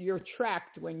you're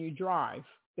tracked when you drive.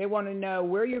 They want to know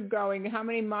where you're going, how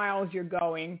many miles you're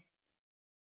going.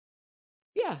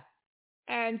 Yeah.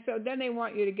 And so then they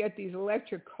want you to get these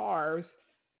electric cars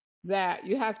that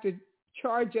you have to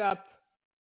charge up,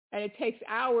 and it takes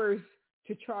hours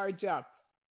to charge up.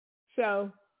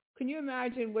 So can you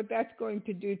imagine what that's going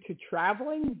to do to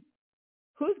traveling?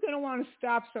 Who's going to want to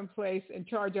stop someplace and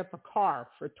charge up a car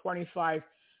for 25,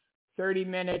 30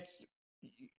 minutes?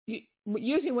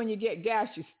 Usually when you get gas,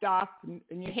 you stop,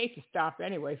 and you hate to stop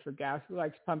anyway for gas. Who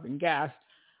likes pumping gas?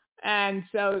 And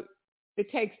so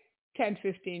it takes 10,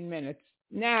 15 minutes.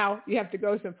 Now you have to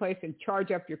go someplace and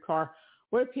charge up your car.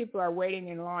 What if people are waiting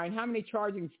in line? How many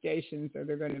charging stations are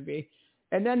there going to be?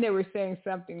 And then they were saying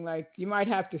something like you might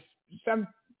have to,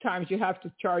 sometimes you have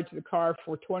to charge the car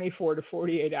for 24 to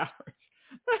 48 hours.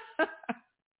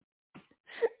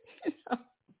 You know,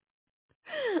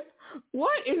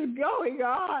 what is going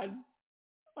on?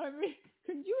 I mean,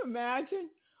 can you imagine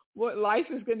what life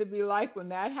is going to be like when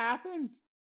that happens?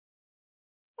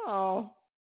 Oh,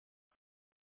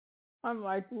 I'm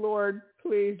like, Lord,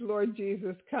 please, Lord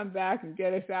Jesus, come back and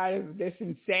get us out of this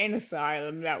insane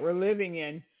asylum that we're living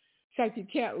in. In fact, you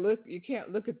can't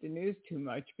look at the news too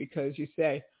much because you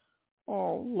say,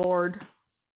 oh, Lord,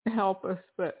 help us.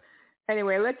 But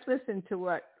anyway, let's listen to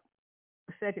what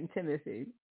 2 Timothy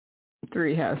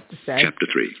 3 has to say. Chapter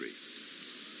 3.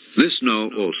 This know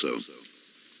also,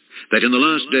 that in the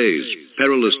last days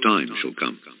perilous times shall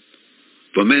come.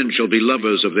 For men shall be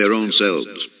lovers of their own selves,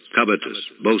 covetous,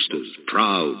 boasters,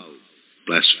 proud,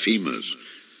 blasphemers,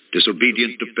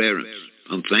 disobedient to parents,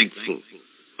 unthankful,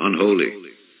 unholy,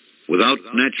 without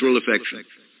natural affection,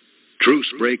 truce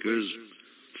breakers,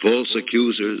 false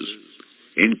accusers,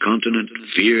 incontinent,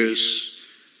 fierce,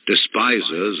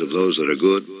 despisers of those that are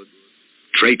good,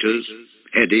 traitors,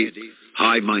 heady,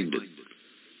 high-minded,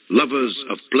 lovers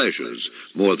of pleasures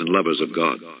more than lovers of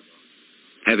God,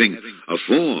 having a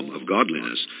form of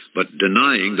godliness, but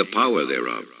denying the power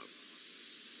thereof.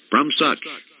 From such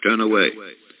turn away,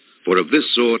 for of this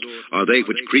sort are they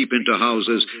which creep into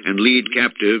houses and lead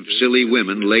captive silly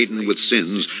women laden with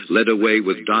sins, led away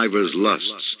with divers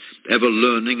lusts, ever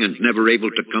learning and never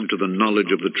able to come to the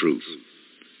knowledge of the truth.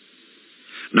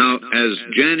 Now, as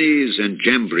Jannes and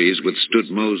Jambres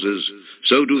withstood Moses,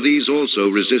 so do these also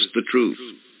resist the truth.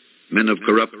 Men of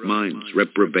corrupt minds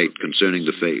reprobate concerning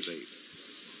the faith.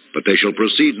 But they shall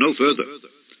proceed no further,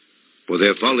 for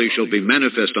their folly shall be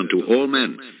manifest unto all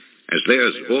men, as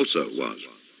theirs also was.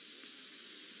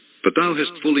 But thou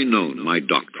hast fully known my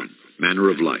doctrine, manner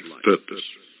of life, purpose,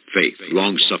 faith,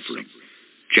 long-suffering,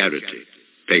 charity,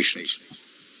 patience,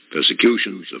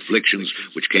 persecutions, afflictions,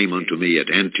 which came unto me at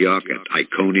Antioch, at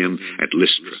Iconium, at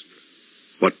Lystra.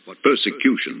 What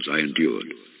persecutions I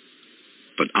endured.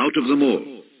 But out of them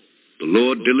all the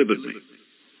Lord delivered me.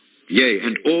 Yea,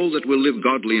 and all that will live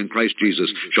godly in Christ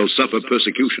Jesus shall suffer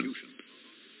persecution.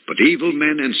 But evil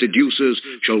men and seducers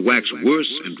shall wax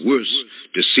worse and worse,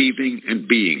 deceiving and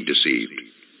being deceived.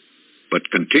 But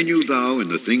continue thou in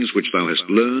the things which thou hast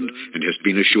learned and hast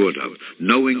been assured of,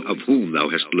 knowing of whom thou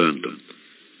hast learned them,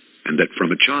 and that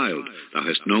from a child thou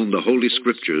hast known the holy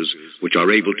Scriptures, which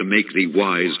are able to make thee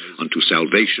wise unto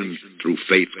salvation through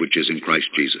faith which is in Christ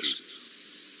Jesus.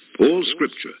 All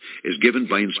Scripture is given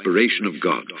by inspiration of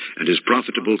God, and is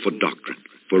profitable for doctrine,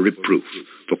 for reproof,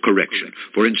 for correction,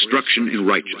 for instruction in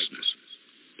righteousness,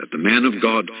 that the man of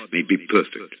God may be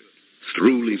perfect,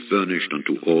 thoroughly furnished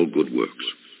unto all good works.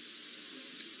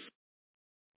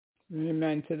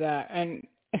 Amen to that. And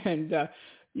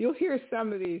you'll hear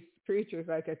some of these preachers,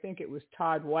 like I think it was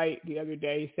Todd White the other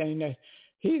day, saying that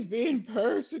he's being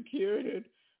persecuted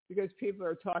because people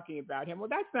are talking about him. Well,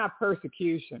 that's not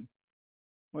persecution.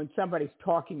 When somebody's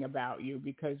talking about you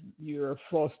because you're a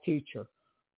false teacher.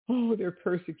 Oh, they're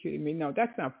persecuting me. No,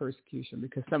 that's not persecution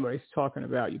because somebody's talking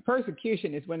about you.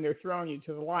 Persecution is when they're throwing you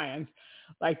to the lions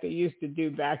like they used to do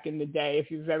back in the day.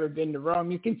 If you've ever been to Rome,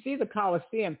 you can see the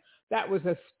Colosseum. That was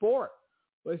a sport,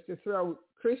 was to throw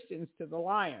Christians to the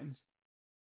lions.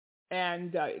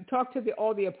 And talk to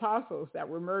all the apostles that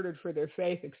were murdered for their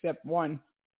faith except one,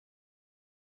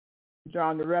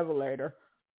 John the Revelator.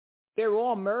 They were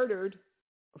all murdered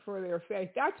for their faith.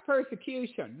 That's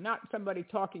persecution, not somebody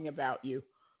talking about you.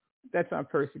 That's not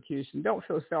persecution. Don't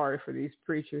feel sorry for these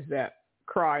preachers that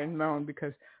cry and moan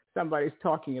because somebody's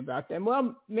talking about them.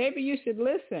 Well, maybe you should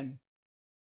listen.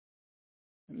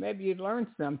 Maybe you'd learn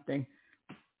something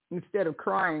instead of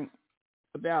crying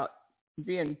about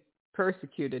being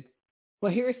persecuted.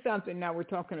 Well, here's something. Now we're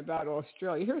talking about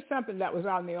Australia. Here's something that was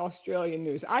on the Australian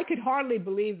news. I could hardly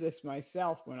believe this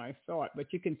myself when I saw it,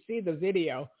 but you can see the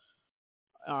video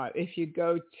if you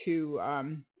go to,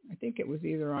 I think it was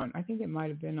either on, I think it might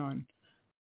have been on,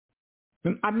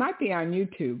 I might be on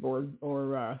YouTube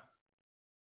or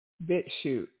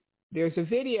BitChute. There's a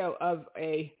video of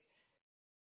a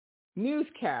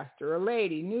newscaster, a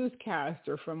lady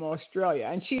newscaster from Australia,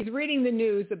 and she's reading the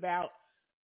news about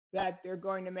that they're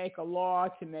going to make a law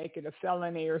to make it a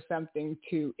felony or something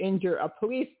to injure a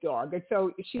police dog. And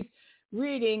so she's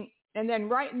reading, and then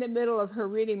right in the middle of her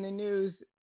reading the news,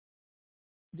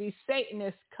 these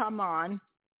Satanists come on,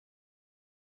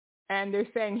 and they're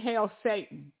saying, "Hail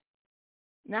Satan."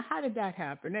 Now, how did that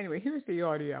happen? Anyway, here's the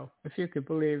audio, if you could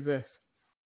believe this.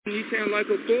 Newtown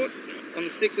Local Court on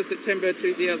the 6th of September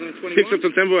 2021. 6th of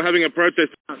September, we're having a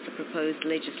protest. The proposed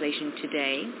legislation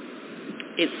today.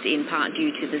 It's in part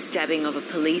due to the stabbing of a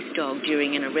police dog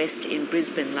during an arrest in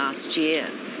Brisbane last year.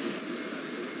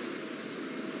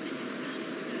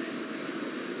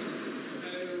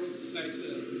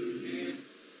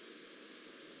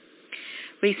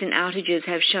 Recent outages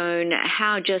have shown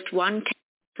how just one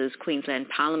Queensland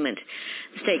Parliament.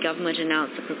 The state government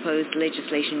announced the proposed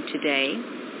legislation today.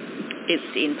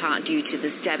 It's in part due to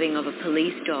the stabbing of a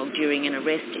police dog during an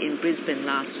arrest in Brisbane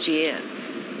last year.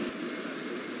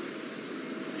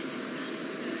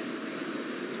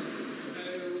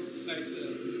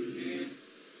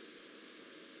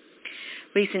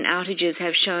 Recent outages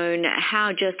have shown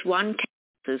how just one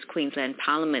Queensland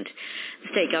Parliament. The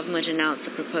state government announced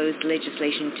the proposed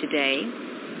legislation today.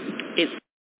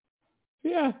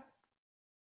 Yeah.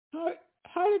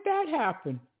 How did that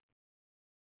happen?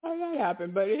 How did that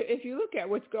happen? But if you look at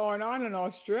what's going on in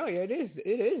Australia, it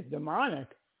is demonic.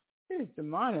 It is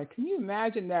demonic. Can you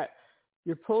imagine that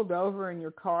you're pulled over in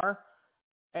your car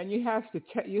and you have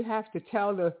to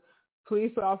tell the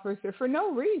police officer for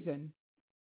no reason.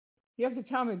 You have to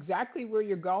tell them exactly where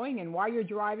you're going and why you're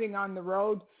driving on the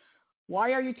road.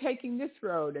 Why are you taking this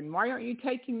road and why aren't you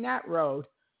taking that road?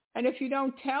 And if you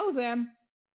don't tell them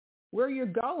where you're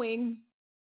going,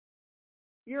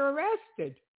 you're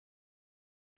arrested.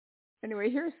 Anyway,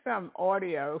 here's some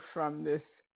audio from this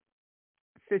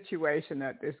situation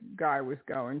that this guy was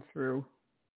going through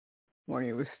when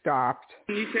he was stopped.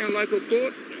 Newtown Local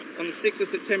Court on the 6th of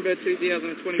September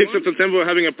 2021. 6th of September, we're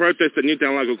having a protest at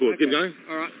Newtown Local Court. Okay. Keep going.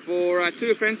 All right. For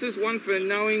two offences, one for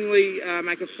knowingly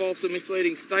make a false or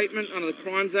misleading statement under the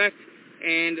Crimes Act,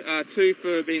 and two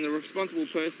for being the responsible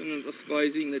person and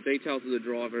disclosing the details of the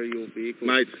driver of your vehicle.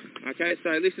 Mate. Okay, so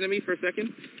listen to me for a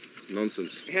second.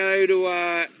 Nonsense. How do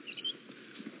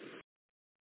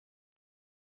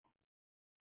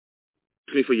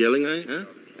Me for yelling, eh? Huh?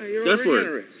 Oh, you're Go already for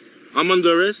under it. arrest. I'm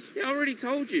under arrest? Yeah, I already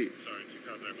told you.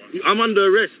 I'm under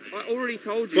arrest. I already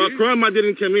told you. For a crime I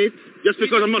didn't commit, just You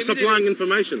because just I'm not committed supplying it.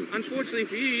 information. Unfortunately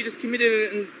for you, you just committed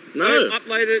it and No.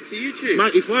 uploaded it to YouTube.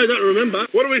 Mate, if I don't remember,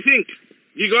 what do we think?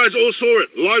 You guys all saw it,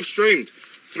 live streamed,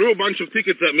 threw a bunch of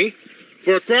tickets at me.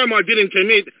 For a crime I didn't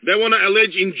commit, they want to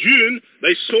allege in June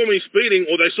they saw me speeding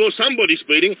or they saw somebody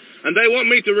speeding, and they want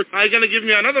me to... Are you going to give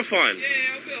me another fine? Yeah,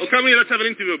 I will. Well, come here, let's have an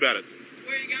interview about it.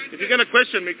 Where are you going to? If you're going to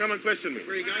question me, come and question me.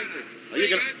 Where are you going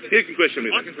to? You can question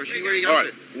me. I can question you. Where are you All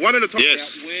going right, one at a time. to?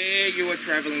 About where you are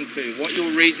travelling to, what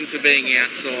your reason for being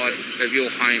outside of your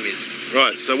home is.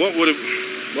 Right, so what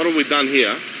have we done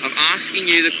here? I'm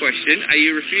asking you the question. Are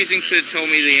you refusing to tell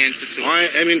me the answer to it? I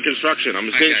am in construction.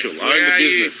 I'm essential. I own the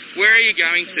business. Where are you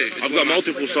going to? I've got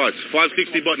multiple sites.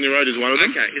 560 Botany Road is one of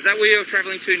them. Okay, is that where you're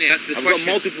travelling to now? That's the I've question.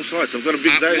 got multiple sites. I've got a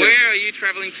big day. Where are you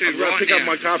travelling to I've got right to pick now? up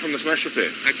my car from the smash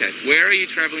repair. Okay, where are you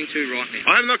travelling to right now?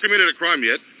 I have not committed a crime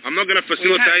yet. I'm not going to Well,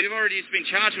 facilitate... you've already just been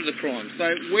charged with a crime. So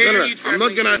where are you I'm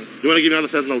not travelling going to... You want to give me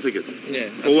another $1,000 ticket? Yeah,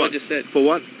 that's For what? I just said. For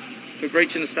what? For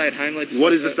breaching the stay-at-home legislation.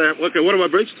 What is the stay... Okay, what have I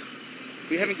breached?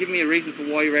 You haven't given me a reason for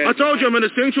why you're out. I told you I'm an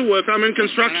essential worker. I'm in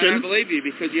construction. I don't believe you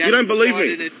because you don't haven't believe me.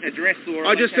 provided an address or...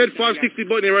 I just said 560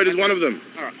 Botany Road is one of them.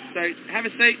 All right, so have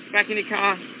a seat, back in your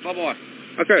car, bye-bye.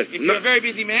 Okay. If you're a very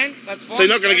busy man, that's fine. So you're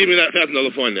not going to give me that $1,000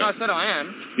 fine No, now? I said I am.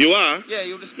 You are? Yeah,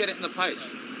 you'll just get it in the post.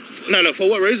 No, for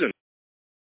what reason?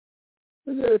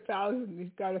 He's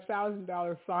got a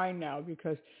 $1,000 fine now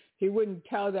because he wouldn't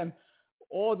tell them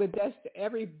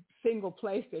every single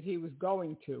place that he was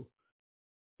going to.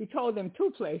 He told them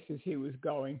 2 places he was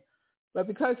going, but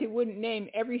because he wouldn't name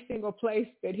every single place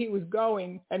that he was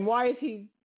going, and why is he?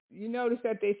 You notice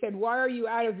that they said, "Why are you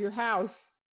out of your house?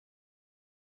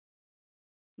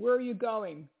 Where are you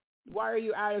going?" Why are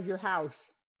you out of your house?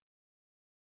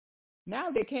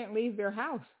 Now they can't leave their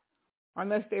house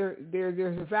unless there's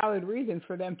a valid reason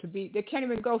for them to be. They can't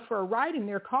even go for a ride in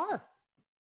their car.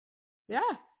 Yeah.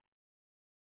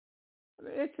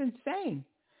 It's insane.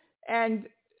 And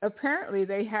apparently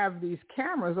they have these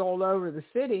cameras all over the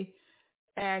city.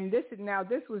 And this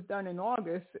was done in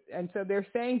August. And so they're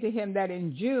saying to him that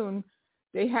in June,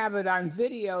 they have it on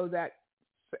video that,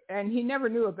 and he never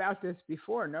knew about this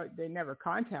before. No, they never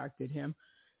contacted him,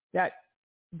 that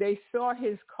they saw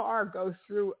his car go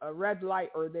through a red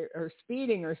light or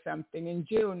speeding or something in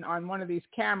June on one of these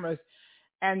cameras.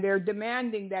 And they're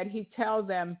demanding that he tell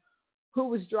them who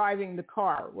was driving the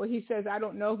car. Well, he says, I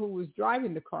don't know who was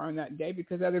driving the car on that day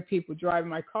because other people drive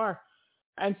my car.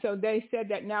 And so they said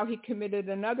that now he committed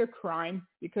another crime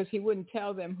because he wouldn't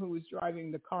tell them who was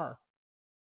driving the car.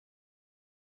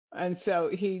 And so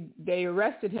they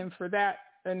arrested him for that,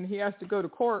 and he has to go to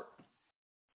court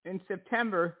in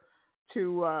September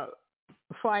to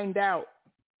find out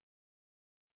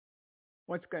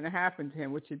what's going to happen to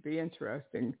him, which would be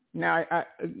interesting. Now,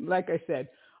 like I said,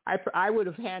 I would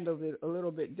have handled it a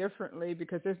little bit differently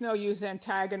because there's no use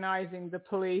antagonizing the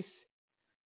police.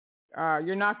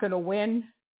 You're not going to win.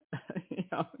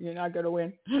 You're not going to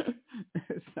win.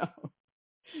 So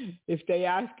if they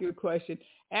ask you a question,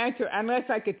 answer, unless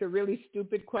like it's a really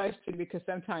stupid question, because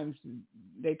sometimes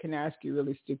they can ask you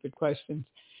really stupid questions.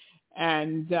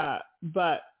 And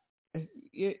but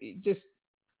you just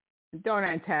don't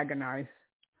antagonize,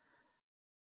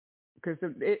 because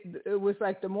it was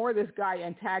like the more this guy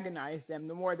antagonized them,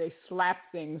 the more they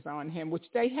slapped things on him, which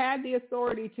they had the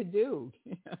authority to do.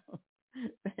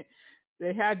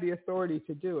 They had the authority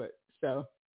to do it. So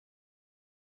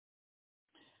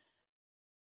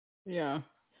yeah.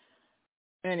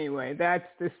 Anyway, that's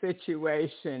the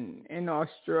situation in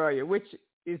Australia, which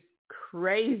is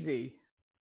crazy.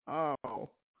 Oh,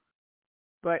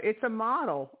 but it's a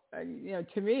model.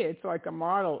 To me, it's like a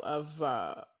model of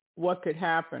what could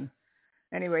happen.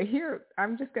 Anyway, here,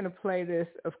 I'm just going to play this.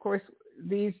 Of course,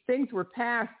 these things were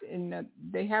passed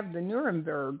they have the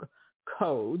Nuremberg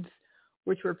codes,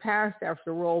 which were passed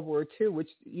after World War II, which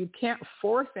you can't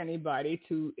force anybody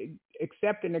to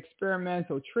accept an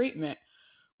experimental treatment,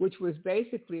 which was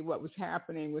basically what was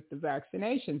happening with the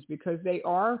vaccinations, because they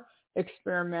are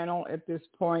experimental at this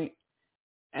point,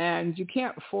 and you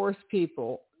can't force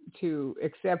people to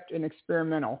accept an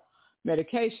experimental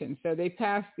medication. So they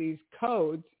passed these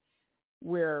codes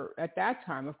where at that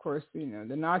time, of course, the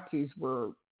Nazis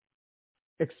were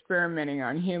experimenting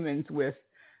on humans with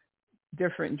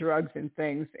different drugs and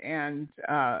things. And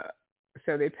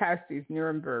so they passed these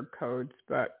Nuremberg codes,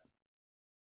 but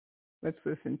let's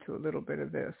listen to a little bit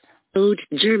of this. Code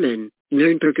German,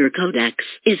 Nürnberger Codex,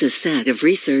 is a set of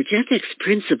research ethics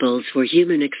principles for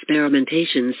human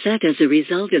experimentation set as a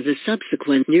result of the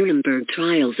subsequent Nuremberg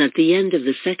trials at the end of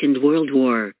the Second World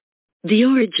War. The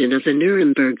origin of the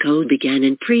Nuremberg Code began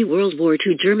in pre-World War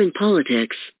II German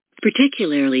politics,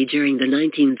 particularly during the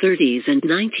 1930s and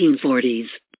 1940s.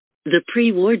 The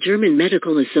pre-war German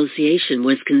Medical Association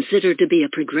was considered to be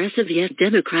a progressive yet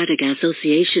democratic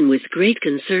association with great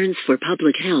concerns for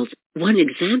public health, one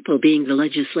example being the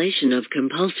legislation of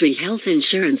compulsory health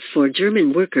insurance for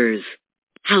German workers.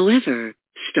 However,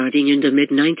 starting in the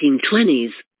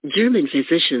mid-1920s, German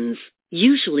physicians,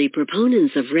 usually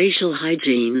proponents of racial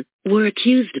hygiene, were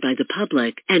accused by the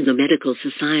public and the medical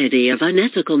society of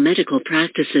unethical medical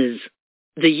practices.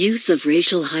 The use of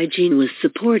racial hygiene was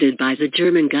supported by the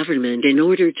German government in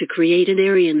order to create an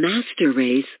Aryan master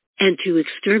race, and to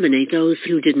exterminate those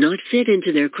who did not fit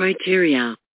into their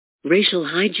criteria. Racial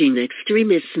hygiene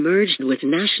extremists merged with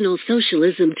National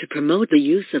Socialism to promote the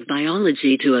use of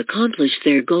biology to accomplish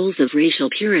their goals of racial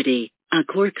purity, a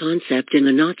core concept in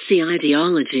the Nazi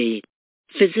ideology.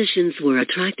 Physicians were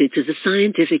attracted to the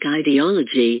scientific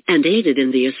ideology and aided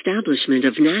in the establishment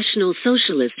of National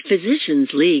Socialist Physicians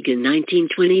League in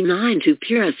 1929 to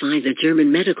purify the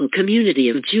German medical community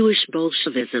of Jewish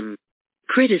Bolshevism.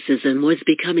 Criticism was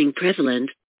becoming prevalent.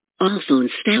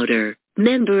 Alphonse Stauder,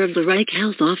 member of the Reich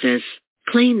Health Office,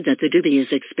 claimed that the dubious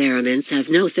experiments have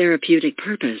no therapeutic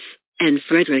purpose, and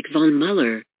Friedrich von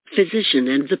Müller, physician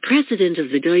and the president of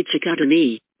the Deutsche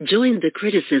Akademie, joined the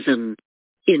criticism.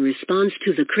 In response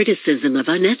to the criticism of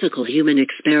unethical human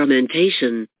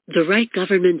experimentation, the Reich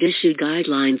government issued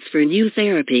guidelines for new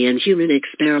therapy and human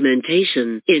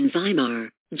experimentation in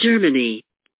Weimar, Germany.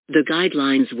 The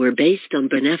guidelines were based on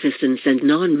beneficence and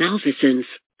non-malfeasance,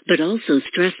 but also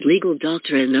stressed legal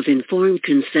doctrine of informed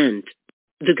consent.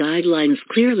 The guidelines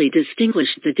clearly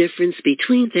distinguished the difference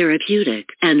between therapeutic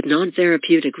and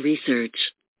non-therapeutic research.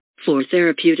 For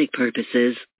therapeutic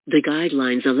purposes, The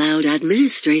guidelines allowed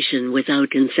administration without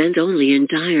consent only in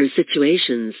dire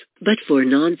situations, but for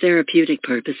non-therapeutic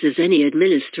purposes any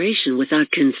administration without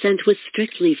consent was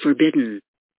strictly forbidden.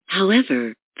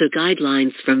 However, the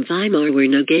guidelines from Weimar were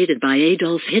negated by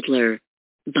Adolf Hitler.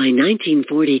 By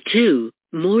 1942,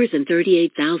 more than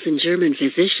 38,000 German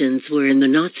physicians were in the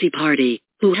Nazi Party,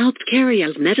 who helped carry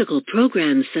out medical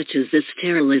programs such as the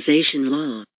sterilization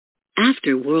law.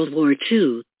 After World War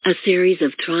II, a series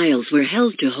of trials were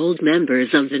held to hold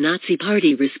members of the Nazi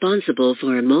Party responsible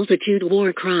for a multitude of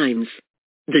war crimes.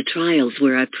 The trials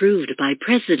were approved by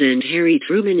President Harry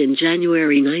Truman in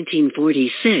January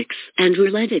 1946 and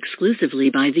were led exclusively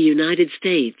by the United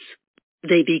States.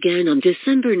 They began on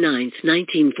December 9,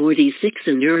 1946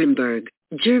 in Nuremberg,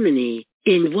 Germany,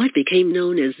 in what became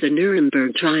known as the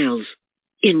Nuremberg Trials.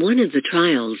 In one of the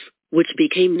trials, which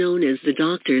became known as the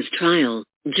Doctor's Trial,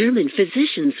 German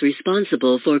physicians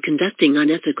responsible for conducting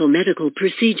unethical medical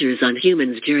procedures on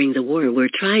humans during the war were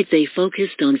tried. They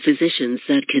focused on physicians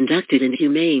that conducted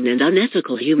inhumane and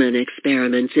unethical human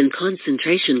experiments in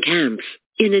concentration camps,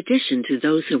 in addition to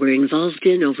those who were involved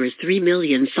in over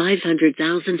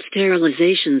 3,500,000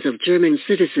 sterilizations of German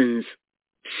citizens.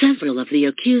 Several of the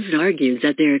accused argued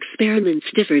that their experiments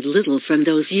differed little from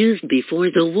those used before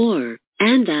the war,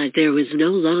 and that there was no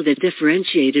law that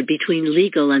differentiated between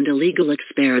legal and illegal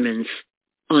experiments.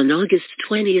 On August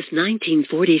 20,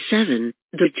 1947,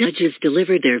 the judges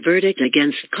delivered their verdict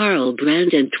against Karl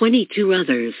Brand and 22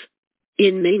 others.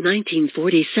 In May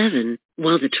 1947,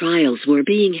 while the trials were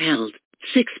being held,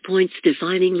 6 points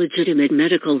defining legitimate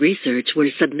medical research were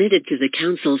submitted to the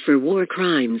Council for War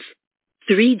Crimes.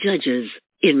 3 judges,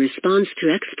 in response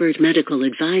to expert medical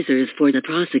advisors for the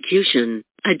prosecution,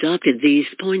 adopted these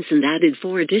points and added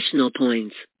 4 additional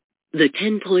points. The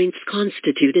 10 points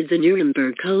constituted the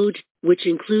Nuremberg Code, which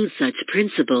includes such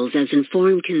principles as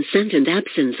informed consent and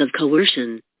absence of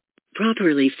coercion,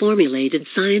 properly formulated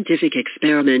scientific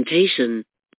experimentation,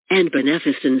 and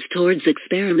beneficence towards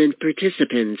experiment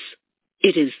participants.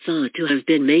 It is thought to have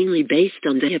been mainly based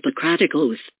on the Hippocratic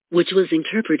Oath, which was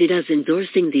interpreted as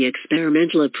endorsing the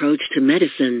experimental approach to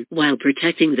medicine while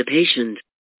protecting the patient.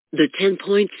 The 10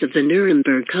 points of the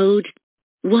Nuremberg Code.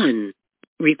 1.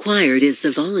 Required is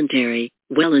the voluntary,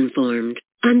 well-informed,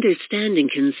 understanding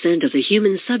consent of the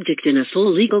human subject in a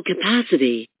full legal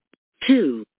capacity.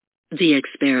 2. The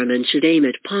experiment should aim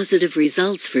at positive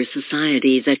results for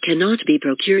society that cannot be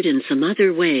procured in some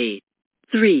other way.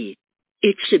 3.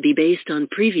 It should be based on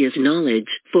previous knowledge,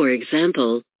 for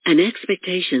example, an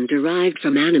expectation derived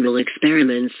from animal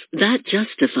experiments that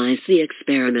justifies the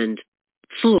experiment.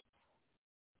 4.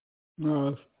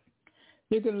 Well,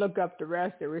 you can look up the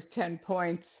rest. There was 10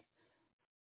 points.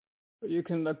 You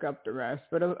can look up the rest.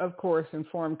 But of course,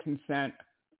 informed consent.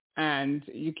 And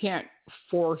you can't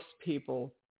force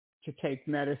people to take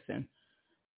medicine.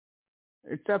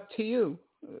 It's up to you.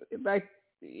 Like,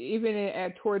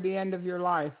 even toward the end of your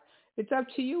life, it's up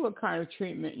to you what kind of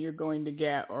treatment you're going to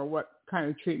get or what kind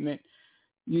of treatment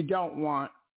you don't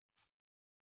want.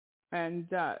 And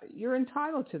you're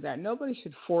entitled to that. Nobody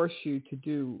should force you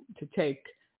to take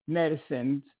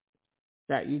medicines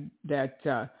that you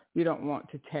don't want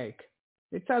to take.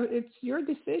 It's your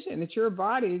decision. It's your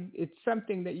body. It's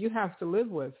something that you have to live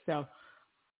with. So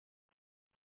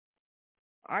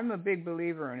I'm a big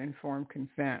believer in informed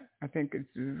consent. I think it's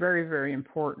very, very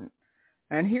important.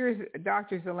 And here's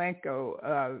Dr.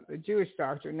 Zelenko, a Jewish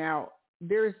doctor. Now,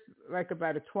 there's like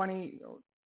about a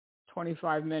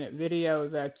 25-minute video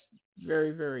that's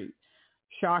very, very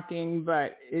shocking,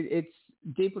 but it's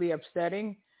deeply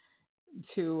upsetting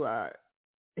to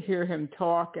hear him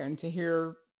talk and to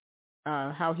hear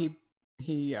how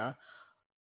he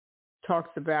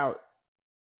talks about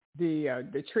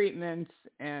the treatments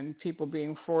and people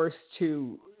being forced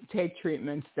to take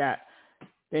treatments that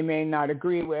they may not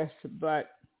agree with. But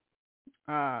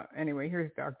anyway,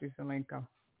 here's Dr. Zelenko.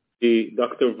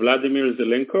 Dr. Vladimir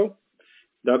Zelenko.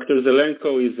 Dr.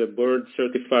 Zelenko is a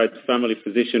board-certified family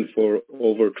physician for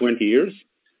over 20 years.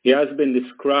 He has been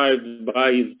described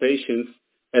by his patients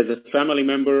as a family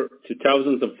member to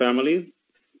thousands of families,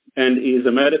 and he is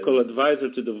a medical advisor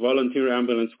to the Volunteer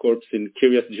Ambulance Corps in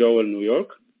Kiryat Joel, New York.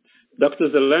 Dr.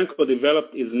 Zelenko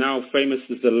developed his now famous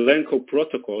Zelenko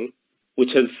Protocol,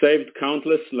 which has saved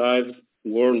countless lives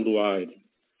worldwide.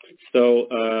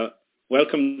 So,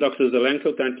 welcome, Dr.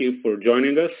 Zelenko. Thank you for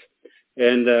joining us.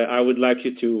 And I would like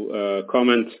you to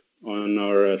comment on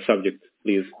our subject,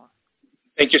 please.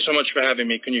 Thank you so much for having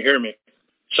me. Can you hear me?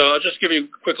 So I'll just give you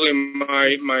quickly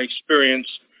my experience.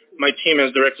 My team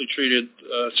has directly treated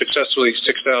successfully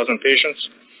 6,000 patients.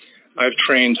 I've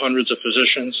trained hundreds of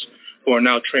physicians. who are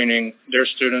now training their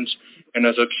students. And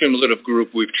as a cumulative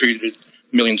group, we've treated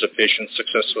millions of patients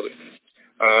successfully.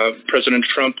 President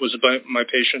Trump was my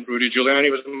patient. Rudy Giuliani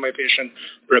was my patient.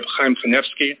 Reb Chaim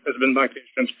Kanevsky has been my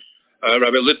patient.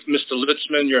 Mr.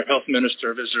 Litzman, your health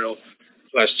minister of Israel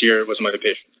last year, was my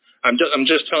patient. I'm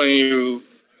just telling you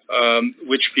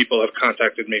which people have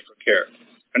contacted me for care,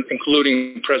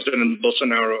 including President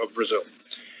Bolsonaro of Brazil.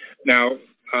 Now,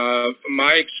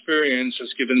 my experience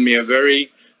has given me a very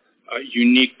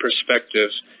unique perspective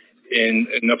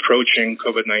in approaching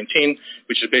COVID-19,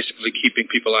 which is basically keeping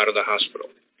people out of the hospital.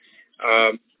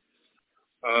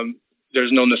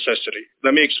 There's no necessity.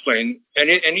 Let me explain.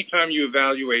 Anytime you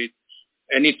evaluate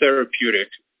any therapeutic,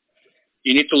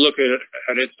 you need to look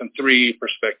at it from three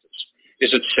perspectives.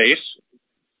 Is it safe?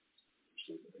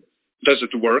 Does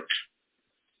it work?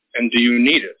 And do you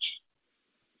need it?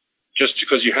 Just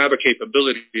because you have a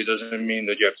capability doesn't mean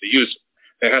that you have to use it.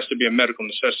 There has to be a medical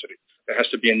necessity. There has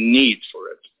to be a need for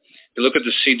it. You look at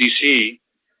the CDC,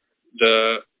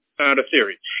 not a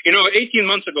theory. 18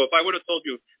 months ago, if I would have told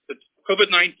you that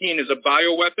COVID-19 is a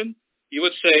bioweapon, you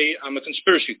would say I'm a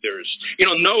conspiracy theorist.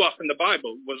 Noah in the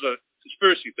Bible was a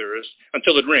conspiracy theorist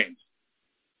until it rained.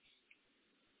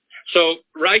 So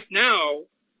right now,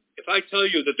 if I tell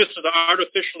you that this is an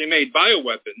artificially made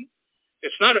bioweapon,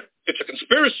 it's a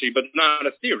conspiracy, but not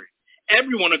a theory.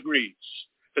 Everyone agrees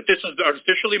that this is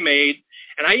artificially made,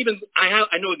 and I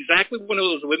know exactly when it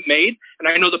was made, and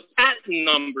I know the patent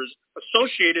numbers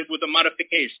associated with the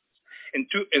modifications. In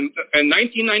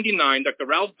 1999, Dr.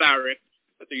 Ralph Barrett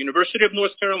at the University of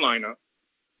North Carolina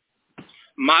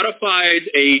modified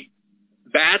a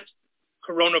bat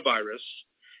coronavirus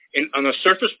on a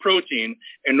surface protein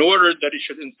in order that it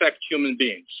should infect human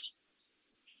beings.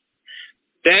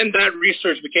 Then that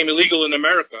research became illegal in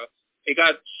America. It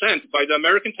got sent by the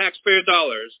American taxpayer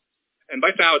dollars and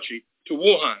by Fauci to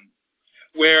Wuhan,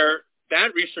 where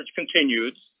that research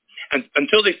continued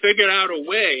until they figured out a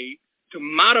way to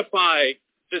modify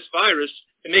this virus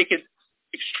to make it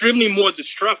extremely more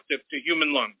destructive to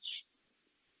human lungs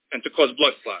and to cause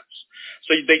blood clots.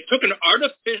 So they took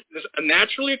a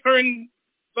naturally occurring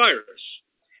virus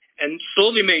and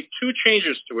slowly made two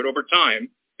changes to it over time.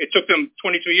 It took them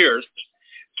 22 years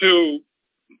to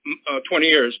 20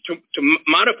 years to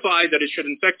modify that it should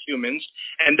infect humans,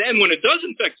 and then when it does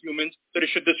infect humans, that it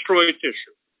should destroy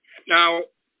tissue. Now,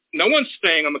 no one's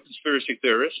saying I'm a conspiracy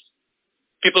theorist.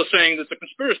 People are saying it's a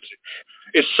conspiracy.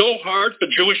 It's so hard for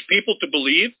Jewish people to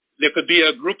believe there could be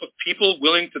a group of people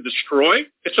willing to destroy.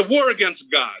 It's a war against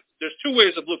God. There's two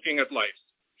ways of looking at life.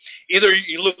 Either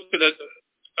you look at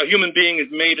a human being is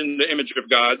made in the image of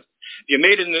God. You're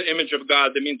made in the image of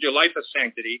God. That means your life has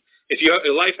sanctity. If your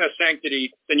life has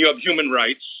sanctity, then you have human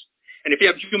rights. And if you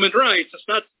have human rights, it's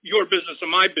not your business or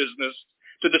my business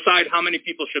to decide how many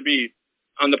people should be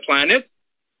on the planet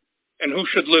and who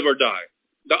should live or die.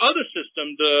 The other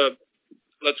system,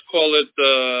 let's call it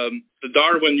the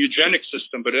Darwin eugenic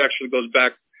system, but it actually goes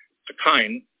back to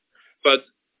Cain. But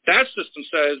that system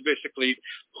says basically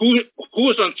who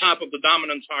is on top of the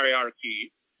dominance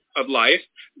hierarchy of life,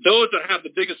 those that have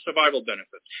the biggest survival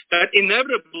benefit. That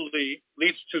inevitably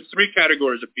leads to three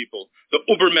categories of people: the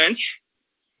Ubermensch,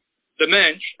 the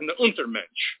Mensch, and the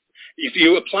Untermensch. If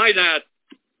you apply that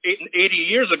 80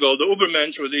 years ago, the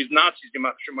Ubermensch were these Nazis,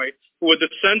 who were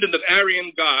descendants of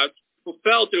Aryan gods, who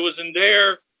felt it was in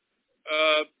their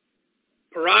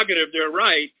prerogative, their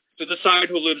right, to decide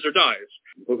who lives or dies.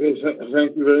 Okay,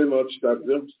 thank you very much,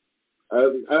 Doctor.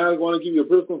 I want to give you a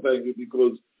personal thank you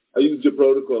because I used your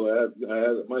protocol. I had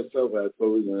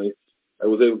COVID, and I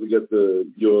was able to get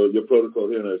your protocol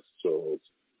here, and I so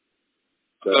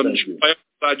thank you. I'm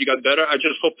glad you got better. I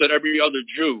just hope that every other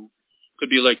Jew could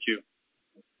be like you.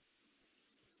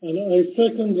 And I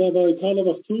second Rabbi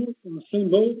Kalabach too, in the same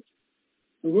boat.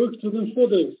 I worked within 4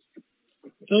 days.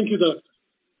 Thank you, Doctor.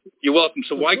 You're welcome.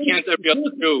 So why can't every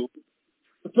other Jew?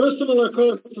 The personal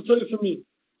record to say for me.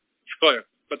 Sure.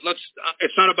 But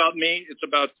it's not about me, it's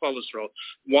about Klal Yisrael.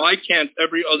 Why can't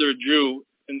every other Jew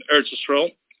in Eretz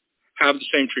Yisrael have the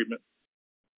same treatment?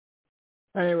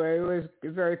 Anyway, it was a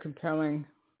very compelling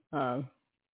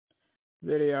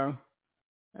video,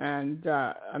 and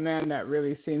a man that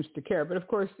really seems to care. But of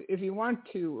course, if you want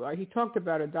to, he talked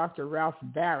about a Dr. Ralph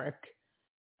Barrick,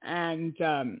 and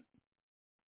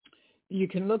you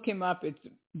can look him up. It's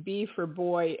B for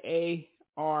boy,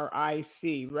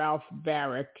 A-R-I-C, Ralph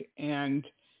Barrick, and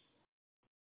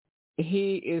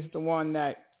he is the one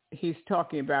that he's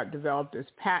talking about developed this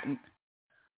patent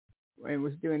and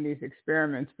was doing these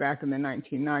experiments back in the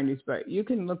 1990s. But you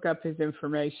can look up his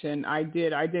information. I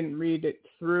didn't read it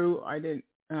through. I didn't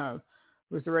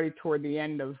It was already toward the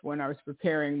end of when I was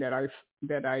preparing that I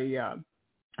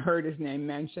heard his name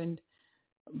mentioned.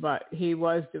 But he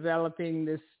was developing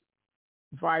this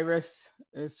virus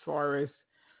as far as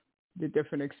the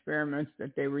different experiments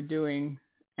that they were doing.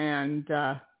 And,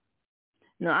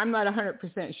 I'm not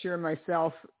 100% sure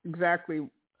myself exactly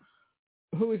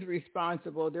who is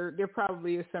responsible. There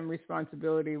probably is some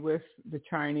responsibility with the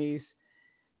Chinese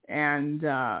and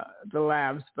the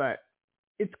labs, but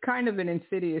it's kind of an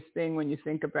insidious thing when you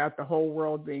think about the whole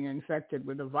world being infected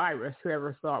with a virus.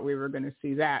 Whoever thought we were going to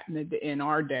see that in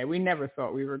our day? We never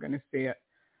thought we were going to see it.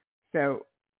 So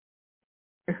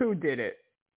who did it?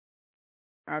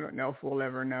 I don't know if we'll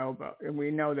ever know, but we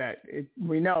know that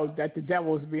the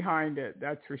devil's behind it.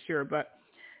 That's for sure. But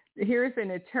here's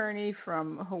an attorney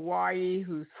from Hawaii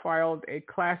who's filed a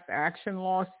class action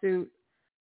lawsuit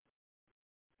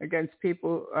against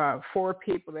people, 4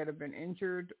 people that have been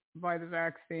injured by the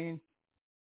vaccine.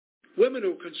 Women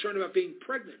who are concerned about being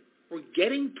pregnant or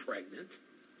getting pregnant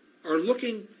are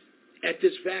looking at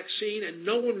this vaccine, and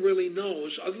no one really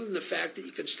knows, other than the fact that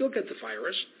you can still get the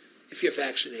virus if you're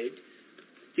vaccinated.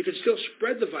 You can still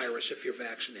spread the virus if you're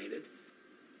vaccinated.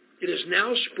 It is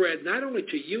now spread not only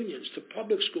to unions, to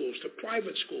public schools, to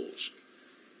private schools,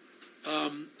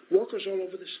 workers all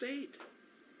over the state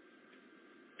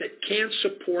that can't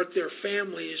support their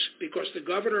families because the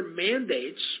governor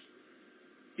mandates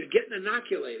you're getting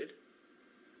inoculated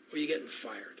or you're getting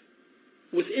fired.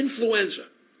 With influenza,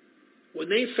 when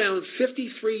they found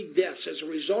 53 deaths as a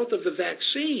result of the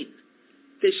vaccine,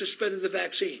 they suspended the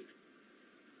vaccine.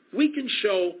 We can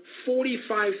show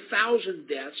 45,000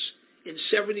 deaths in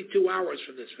 72 hours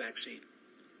from this vaccine.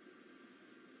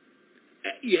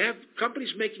 You have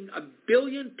companies making $1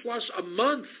 billion plus a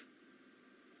month.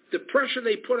 The pressure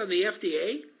they put on the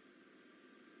FDA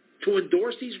to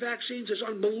endorse these vaccines is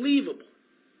unbelievable.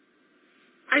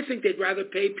 I think they'd rather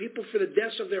pay people for the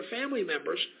deaths of their family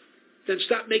members than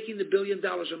stop making the $1 billion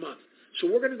a month. So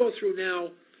we're going to go through now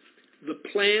the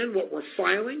plan, what we're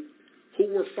filing, who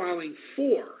we're filing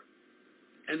for,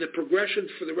 and the progression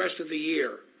for the rest of the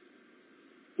year.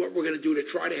 What we're going to do to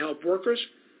try to help workers,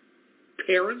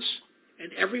 parents,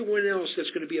 and everyone else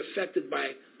that's going to be affected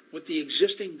by what the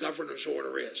existing governor's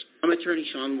order is. I'm attorney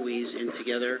Sean Louise, and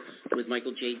together with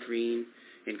Michael J. Green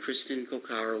and Kristen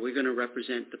Kokara, we're going to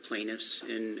represent the plaintiffs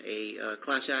in a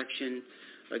class action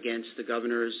against the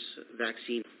governor's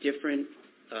vaccine. Different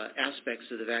aspects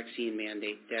of the vaccine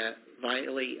mandate that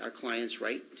violate our clients'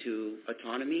 right to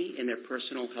autonomy in their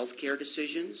personal health care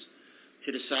decisions,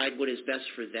 to decide what is best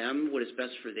for them, what is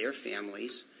best for their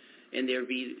families, and they're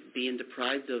being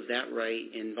deprived of that right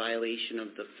in violation of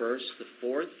the First, the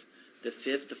Fourth, the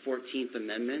Fifth, the 14th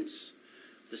Amendments,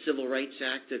 the Civil Rights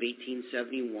Act of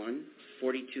 1871,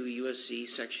 42 U.S.C.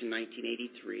 Section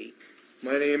 1983.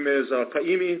 My name is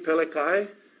Kaimi Pelekai.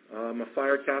 I'm a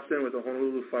fire captain with the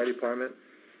Honolulu Fire Department.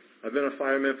 I've been a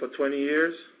fireman for 20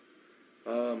 years.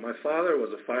 My father was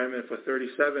a fireman for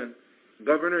 37.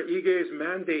 Governor Ige's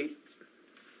mandate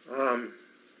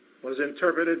was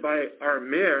interpreted by our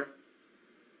mayor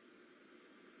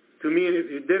to mean if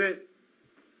you didn't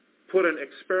put an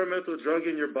experimental drug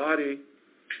in your body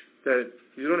that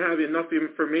you don't have enough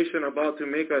information about to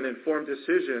make an informed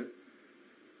decision,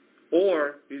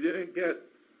 or you didn't get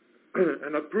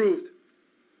an approved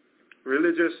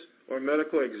religious or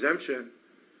medical exemption,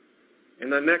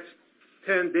 in the next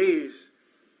 10 days,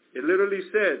 it literally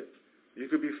said you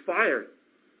could be fired.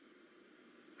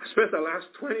 I spent the last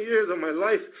 20 years of my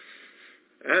life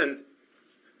and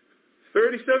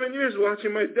 37 years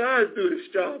watching my dad do this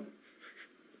job.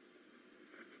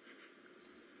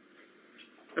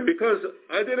 And because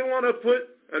I didn't want to put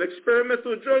an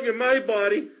experimental drug in my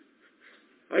body,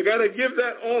 I got to give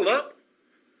that all up.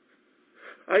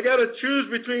 I got to choose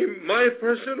between my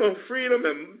personal freedom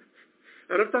and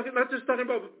I'm talking not just talking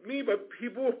about me, but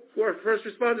people who are first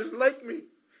responders like me,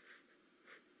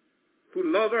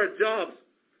 who love our jobs,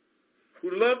 who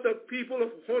love the people of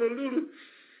Honolulu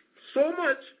so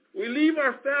much. We leave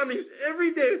our families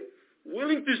every day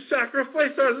willing to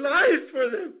sacrifice our lives for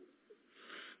them.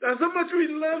 That's how much we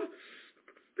love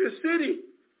this city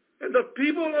and the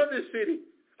people of this city.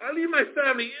 I leave my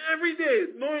family every day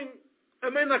knowing I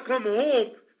may not come home.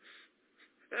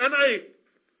 And I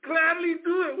gladly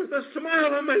do it with a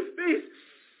smile on my face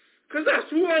because that's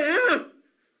who I am.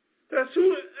 That's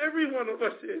who every one of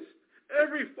us is.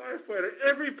 Every firefighter,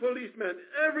 every policeman,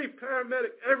 every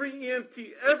paramedic, every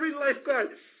EMT, every lifeguard.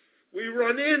 We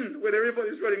run in when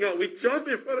everybody's running out. We jump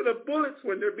in front of the bullets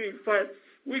when they're being fired.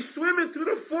 We swim into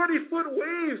the 40-foot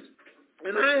waves.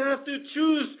 And I have to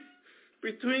choose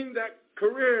between that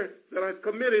career that I've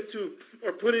committed to,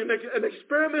 or put in an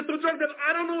experimental drug that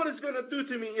I don't know what it's going to do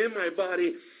to me in my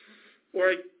body, or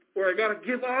I got to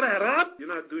give all that up.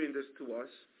 You're not doing this to us,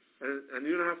 and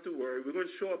you don't have to worry. We're going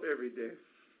to show up every day.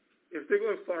 If they're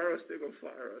going to fire us, they're going to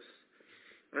fire us,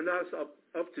 and that's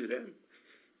up to them.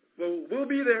 But we'll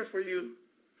be there for you.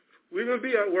 We're going to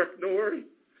be at work, don't worry.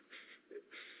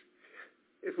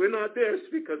 If we're not there, it's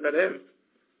because of them.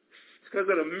 It's because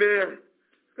of the mayor.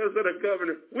 It's because of the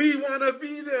governor. We want to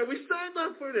be there. We signed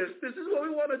up for this. This is what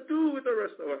we want to do with the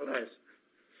rest of our lives.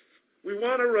 We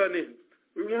want to run in.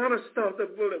 We want to stop the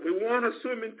bullet. We want to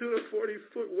swim into the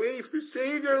 40-foot wave to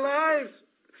save your lives.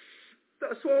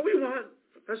 That's what we want.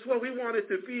 That's what we want it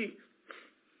to be.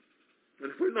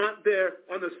 And if we're not there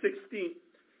on the 16th,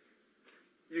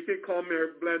 you can call Mayor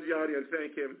Blangiardi and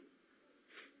thank him.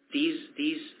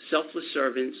 These selfless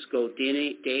servants go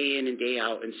day in and day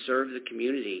out and serve the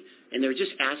community, and they're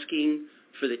just asking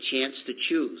for the chance to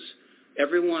choose.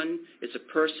 Everyone, it's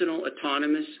a personal,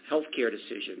 autonomous healthcare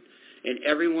decision, and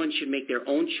everyone should make their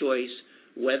own choice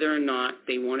whether or not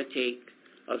they want to take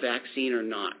a vaccine or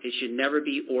not. It should never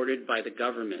be ordered by the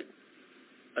government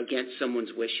against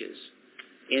someone's wishes.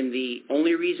 And the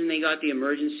only reason they got the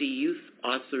emergency use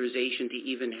authorization to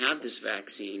even have this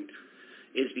vaccine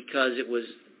is because it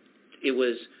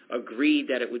was agreed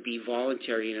that it would be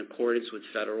voluntary in accordance with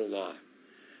federal law.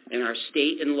 And our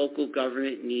state and local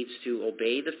government needs to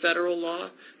obey the federal law.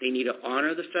 They need to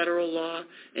honor the federal law,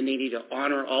 and they need to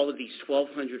honor all of these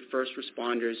 1,200 first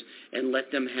responders and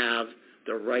let them have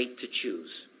the right to choose.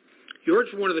 You heard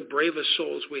from one of the bravest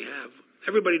souls we have.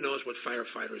 Everybody knows what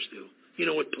firefighters do. You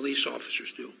know what police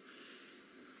officers do.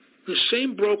 The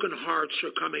same broken hearts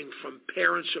are coming from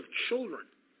parents of children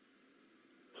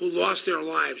who lost their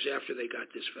lives after they got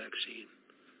this vaccine.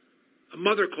 A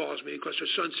mother calls me because her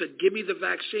son said, "Give me the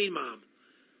vaccine, Mom.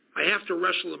 I have to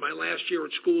wrestle in my last year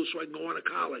at school so I can go on to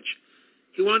college."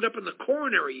 He wound up in the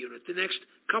coronary unit the next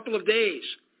couple of days.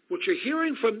 What you're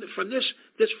hearing from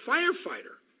this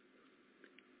firefighter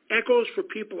echoes for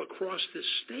people across this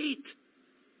state.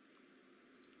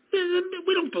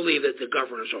 We don't believe that the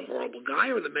governor's a horrible guy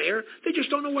or the mayor. They just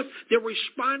don't know what. They're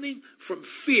responding from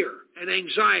fear and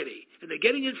anxiety, and they're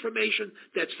getting information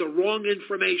that's the wrong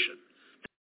information.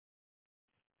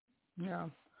 Yeah.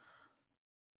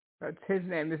 His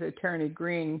name is Attorney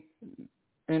Green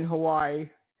in Hawaii.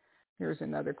 Here's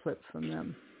another clip from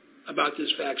them. About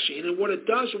this vaccine and what it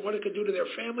does and what it can do to their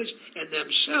families and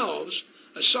themselves,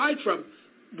 aside from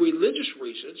religious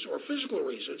reasons or physical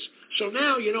reasons. So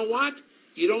now, you know what?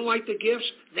 You don't like the gifts?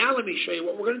 Now let me show you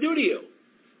what we're going to do to you.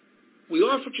 We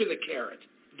offered you the carrot.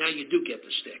 Now you do get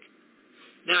the stick.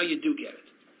 Now you do get it.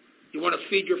 You want to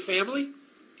feed your family?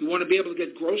 You want to be able to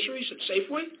get groceries at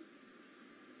Safeway?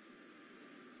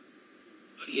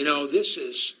 You know, this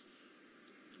is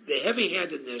the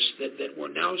heavy-handedness that we're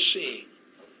now seeing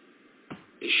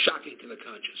is shocking to the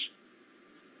conscience,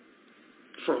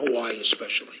 for Hawaii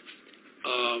especially.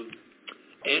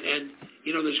 And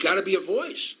you know, there's got to be a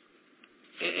voice.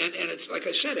 And it's like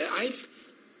I said,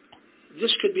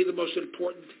 this could be the most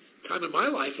important time in my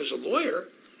life as a lawyer,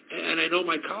 and I know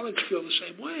my colleagues feel the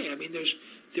same way. I mean,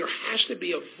 there has to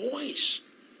be a voice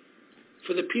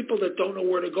for the people that don't know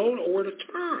where to go or where to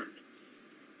turn.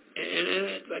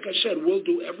 And like I said, we'll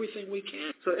do everything we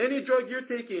can. So any drug you're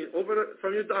taking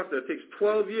from your doctor, it takes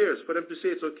 12 years for them to say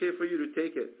it's okay for you to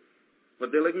take it.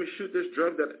 But they let me shoot this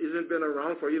drug that hasn't been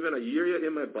around for even a year yet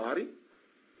in my body?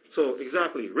 So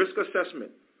exactly, risk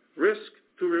assessment, risk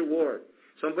to reward.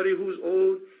 Somebody who's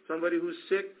old, somebody who's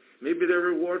sick, maybe their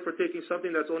reward for taking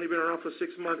something that's only been around for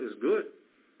 6 months is good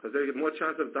because they get more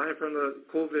chance of dying from the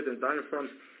COVID and dying from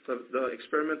the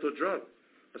experimental drug.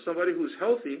 But somebody who's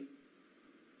healthy,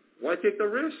 why take the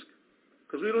risk?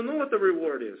 Because we don't know what the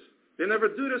reward is. They never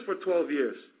do this for 12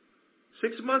 years.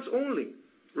 6 months only.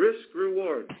 Risk,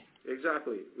 reward.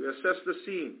 Exactly. We assess the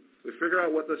scene. We figure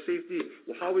out what the safety,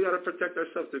 how we got to protect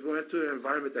ourselves to go into an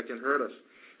environment that can hurt us.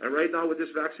 And right now with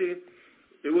this vaccine,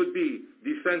 it would be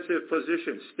defensive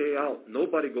position, stay out,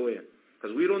 nobody go in.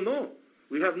 Because we don't know.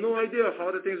 We have no idea how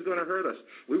the thing's going to hurt us.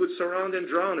 We would surround and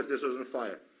drown if this was on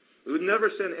fire. We would never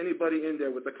send anybody in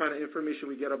there with the kind of information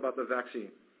we get about the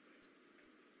vaccine.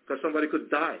 Because somebody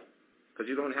could die because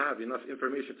you don't have enough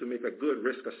information to make a good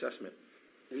risk assessment.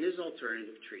 And there's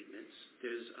alternative treatments.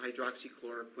 There's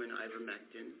hydroxychloroquine,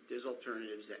 ivermectin. There's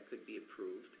alternatives that could be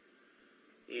approved.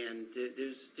 And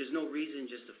there's no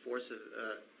reason just to force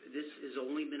this has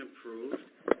only been approved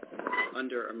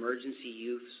under emergency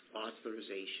use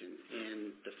authorization. And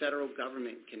the federal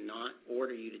government cannot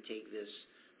order you to take this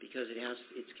because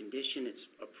its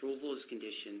approval is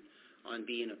conditioned on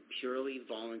being a purely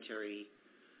voluntary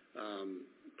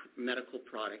medical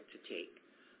product to take.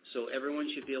 So everyone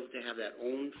should be able to have that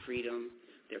own freedom,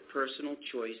 their personal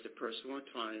choice, their personal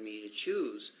autonomy to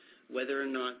choose whether or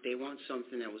not they want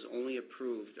something that was only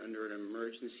approved under an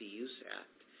Emergency Use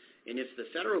Act. And if the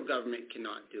federal government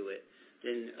cannot do it,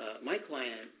 then my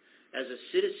client, as a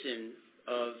citizen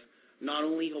of not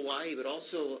only Hawaii but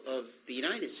also of the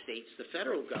United States, the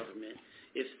federal government,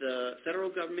 if the federal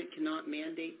government cannot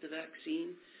mandate the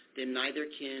vaccine, then neither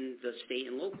can the state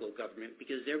and local government,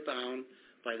 because they're bound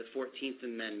by the 14th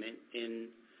Amendment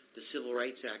in the Civil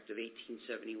Rights Act of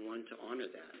 1871 to honor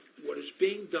that. What is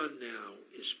being done now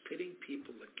is pitting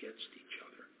people against each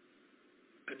other.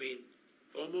 I mean,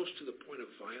 almost to the point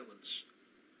of violence,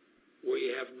 where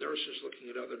you have nurses looking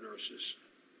at other nurses,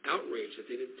 outraged that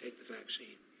they didn't take the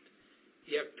vaccine.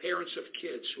 You have parents of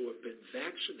kids who have been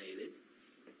vaccinated.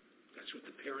 That's what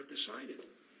the parent decided.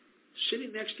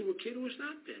 Sitting next to a kid who has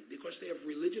not been, because they have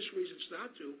religious reasons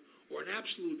not to, or an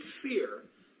absolute fear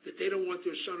that they don't want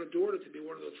their son or daughter to be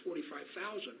one of those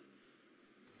 45,000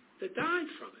 that died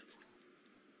from it.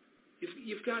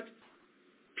 You've got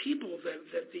people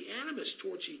that the animus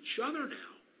towards each other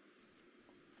now,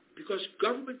 because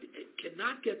government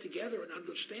cannot get together and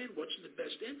understand what's in the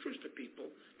best interest of people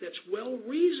that's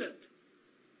well-reasoned.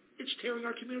 It's tearing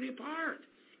our community apart.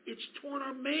 It's torn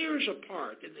our mayors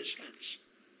apart in this sense.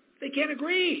 They can't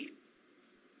agree.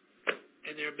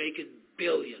 And they're making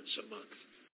billions a month.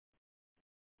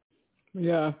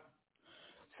 Yeah.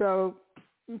 So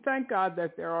thank God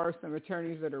that there are some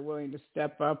attorneys that are willing to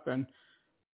step up and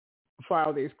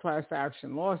file these class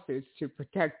action lawsuits to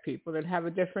protect people that have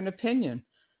a different opinion.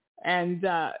 And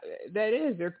that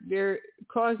is, they're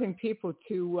causing people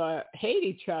to hate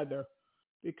each other,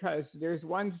 because there's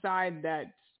one side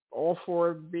that's all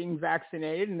for being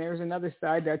vaccinated and there's another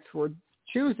side that's for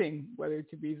choosing whether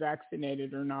to be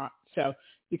vaccinated or not. So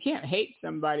you can't hate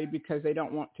somebody because they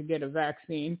don't want to get a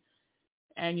vaccine,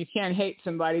 and you can't hate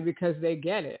somebody because they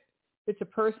get it. It's a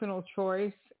personal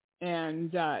choice,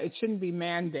 and it shouldn't be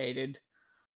mandated.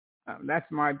 That's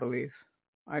my belief.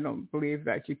 I don't believe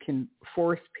that you can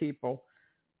force people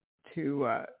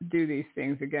to do these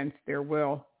things against their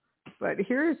will. But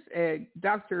here's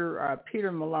Dr.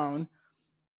 Peter Malone,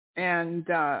 and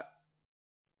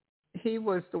he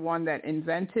was the one that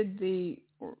invented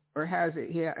or has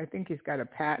it. I think he's got a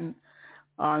patent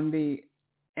on the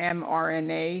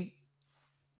mRNA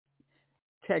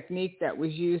technique that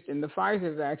was used in the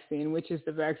Pfizer vaccine, which is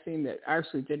the vaccine that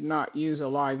actually did not use a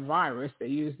live virus. They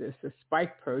used a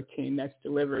spike protein that's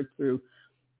delivered through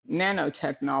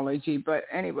nanotechnology. But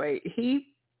anyway, he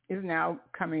is now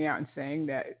coming out and saying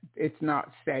that it's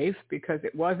not safe because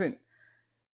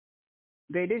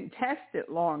they didn't test it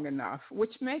long enough,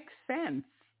 which makes sense.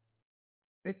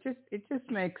 It just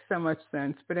makes so much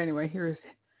sense. But anyway, here's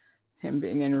him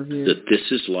being interviewed. That this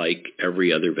is like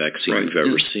every other vaccine we've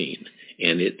ever seen,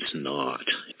 and it's not.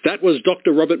 That was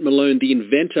Dr. Robert Malone, the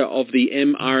inventor of the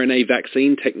mRNA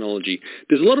vaccine technology.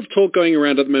 There's a lot of talk going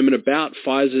around at the moment about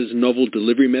Pfizer's novel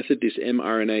delivery method, this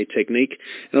mRNA technique,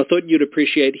 and I thought you'd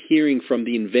appreciate hearing from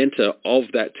the inventor of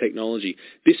that technology.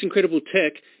 This incredible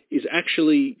tech is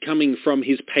actually coming from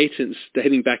his patents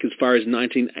dating back as far as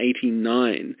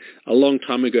 1989, a long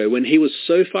time ago, when he was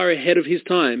so far ahead of his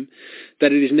time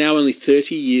that it is now only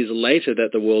 30 years later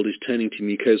that the world is turning to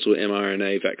mucosal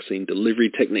mRNA vaccine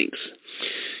delivery techniques.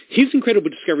 His incredible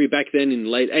discovery back then in the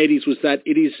late 80s was that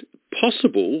it is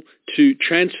possible to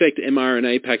transfect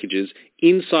mRNA packages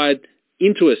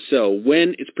into a cell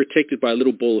when it's protected by a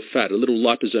little ball of fat, a little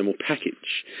liposomal package.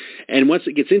 And once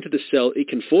it gets into the cell, it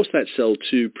can force that cell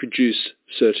to produce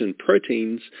certain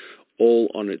proteins all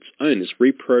on its own. It's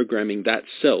reprogramming that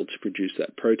cell to produce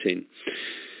that protein.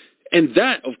 And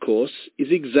that, of course, is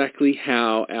exactly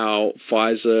how our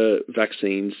Pfizer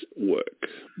vaccines work.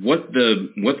 What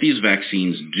these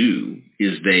vaccines do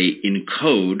is they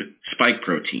encode spike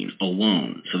protein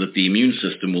alone so that the immune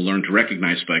system will learn to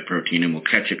recognize spike protein and will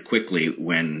catch it quickly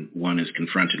when one is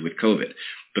confronted with COVID.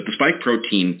 But the spike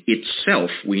protein itself,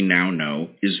 we now know,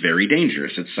 is very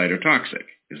dangerous. It's cytotoxic.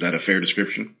 Is that a fair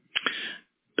description?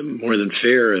 More than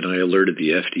fair, and I alerted the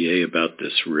FDA about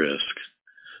this risk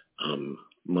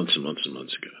months and months and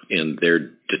months ago. And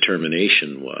their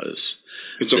determination was...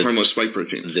 It's a harmless spike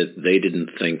protein. That they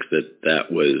didn't think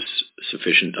that was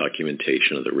sufficient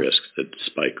documentation of the risk that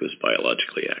spike was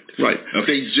biologically active. Right.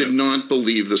 They did not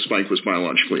believe the spike was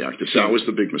biologically active. So that was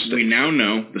the big mistake. We now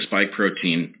know the spike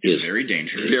protein is very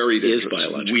dangerous. Very dangerous. Is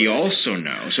biological. We also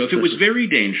know, so if it was very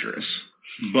dangerous,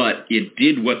 but it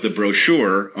did what the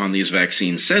brochure on these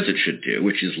vaccines says it should do,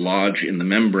 which is lodge in the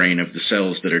membrane of the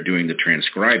cells that are doing the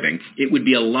transcribing, it would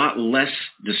be a lot less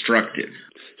destructive.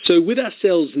 So with our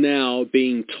cells now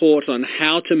being taught on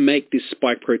how to make this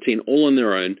spike protein all on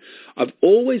their own, I've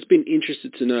always been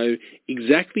interested to know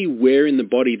exactly where in the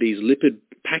body these lipid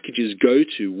packages go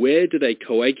to. Where do they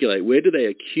coagulate? Where do they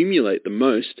accumulate the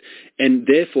most? And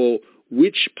therefore,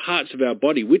 which parts of our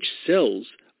body, which cells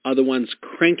are the ones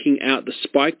cranking out the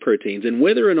spike proteins, and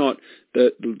whether or not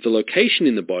the location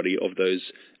in the body of those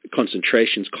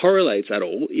concentrations correlates at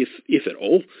all, if at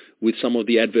all, with some of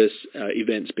the adverse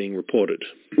events being reported.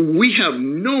 We have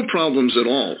no problems at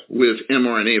all with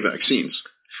mRNA vaccines.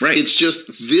 Right. It's just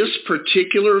this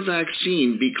particular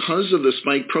vaccine, because of the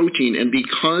spike protein and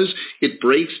because it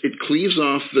cleaves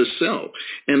off the cell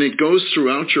and it goes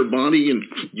throughout your body and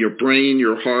your brain,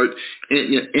 your heart,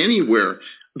 and anywhere,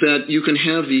 that you can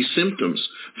have these symptoms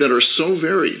that are so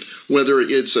varied, whether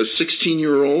it's a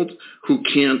 16-year-old who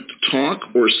can't talk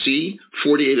or see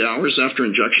 48 hours after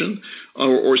injection,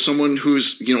 or someone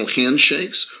whose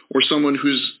handshakes, or someone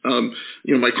who's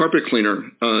my carpet cleaner,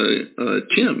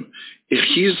 Tim.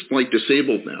 He's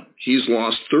disabled now. He's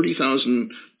lost $30,000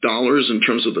 in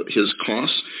terms of his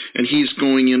costs, and he's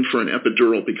going in for an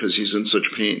epidural because he's in such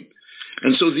pain.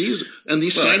 And so these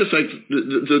side effects,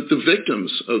 the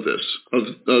victims of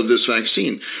this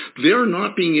vaccine, they're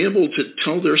not being able to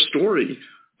tell their story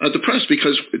at the press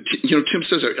because, Tim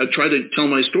says, I try to tell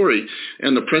my story,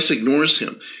 and the press ignores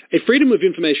him. A Freedom of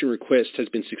Information request has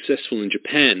been successful in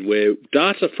Japan, where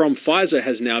data from Pfizer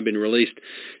has now been released,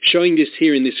 showing this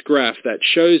here in this graph that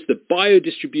shows the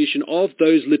biodistribution of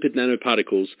those lipid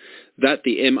nanoparticles that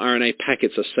the mRNA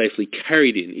packets are safely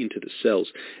carried into the cells.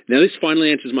 Now, this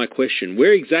finally answers my question.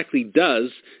 Where exactly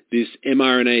does this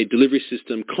mRNA delivery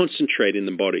system concentrate in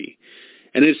the body?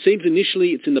 And it seems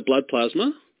initially it's in the blood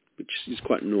plasma, which is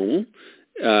quite normal,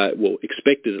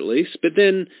 expected at least. But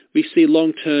then we see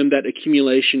long-term that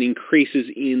accumulation increases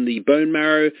in the bone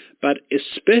marrow, but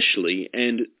especially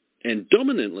and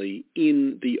dominantly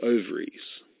in the ovaries.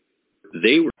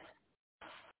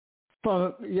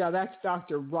 Well, yeah, that's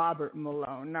Dr. Robert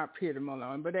Malone, not Peter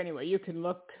Malone. But anyway, you can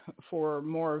look for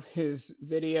more of his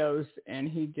videos, and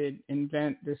he did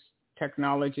invent this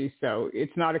technology, so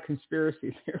it's not a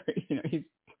conspiracy theory.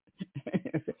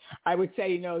 I would say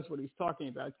he knows what he's talking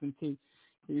about since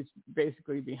he's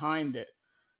basically behind it.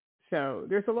 So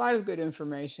there's a lot of good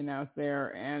information out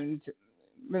there, and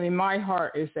really my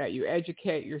heart is that you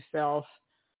educate yourself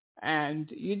and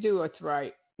you do what's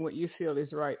right, what you feel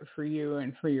is right for you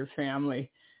and for your family,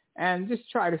 and just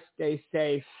try to stay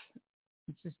safe.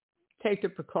 Just take the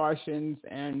precautions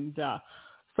and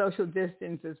social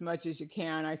distance as much as you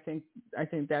can. I think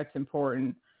that's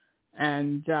important,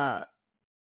 and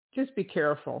just be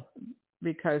careful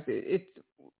because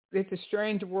it's a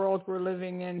strange world we're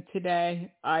living in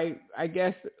today. I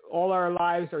guess all our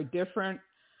lives are different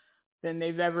than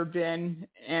they've ever been,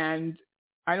 and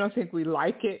I don't think we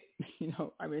like it.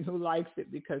 Who likes it?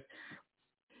 Because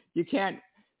you can't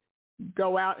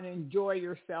go out and enjoy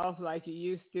yourself like you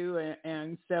used to,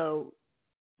 and so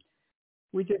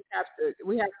we have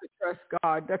to trust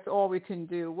God. That's all we can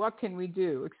do. What can we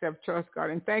do except trust God?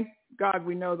 And thank God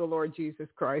we know the Lord Jesus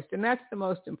Christ, and that's the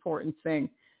most important thing.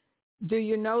 Do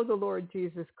you know the Lord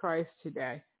Jesus Christ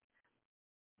today?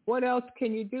 What else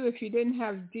can you do if you didn't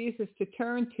have Jesus to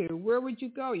turn to? Where would you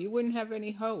go? You wouldn't have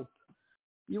any hope.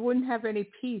 You wouldn't have any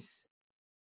peace.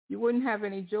 You wouldn't have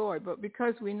any joy. But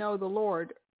because we know the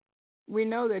Lord, we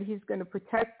know that he's going to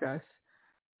protect us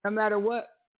no matter what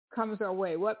comes our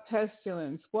way, what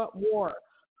pestilence, what war,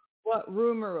 what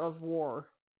rumor of war.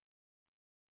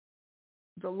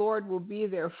 The Lord will be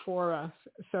there for us.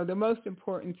 So the most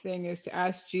important thing is to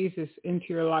ask Jesus into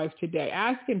your life today.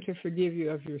 Ask him to forgive you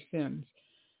of your sins.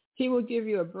 He will give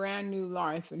you a brand new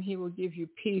life, and he will give you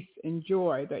peace and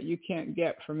joy that you can't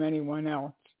get from anyone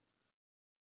else.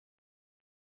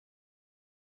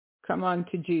 Come on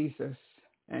to Jesus,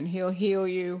 and he'll heal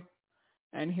you,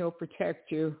 and he'll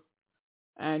protect you,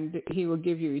 and he will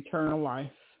give you eternal life.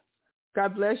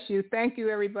 God bless you. Thank you,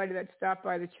 everybody that stopped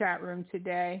by the chat room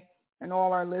today, and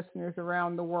all our listeners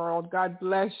around the world. God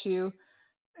bless you.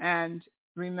 And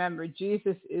remember,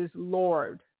 Jesus is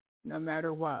Lord, no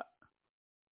matter what.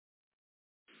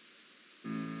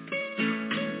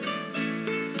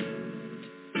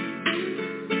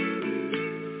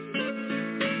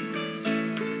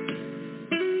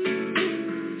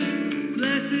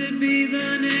 Blessed be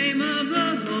the name of the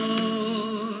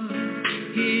Lord.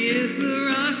 He is the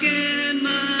rock and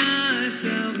my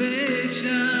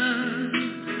salvation.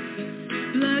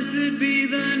 Blessed be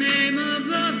the name of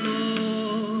the Lord.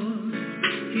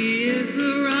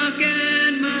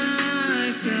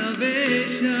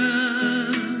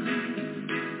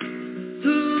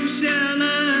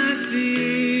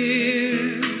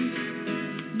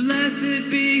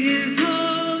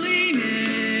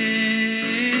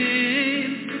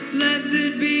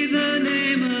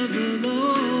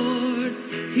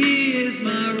 He is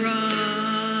my rock.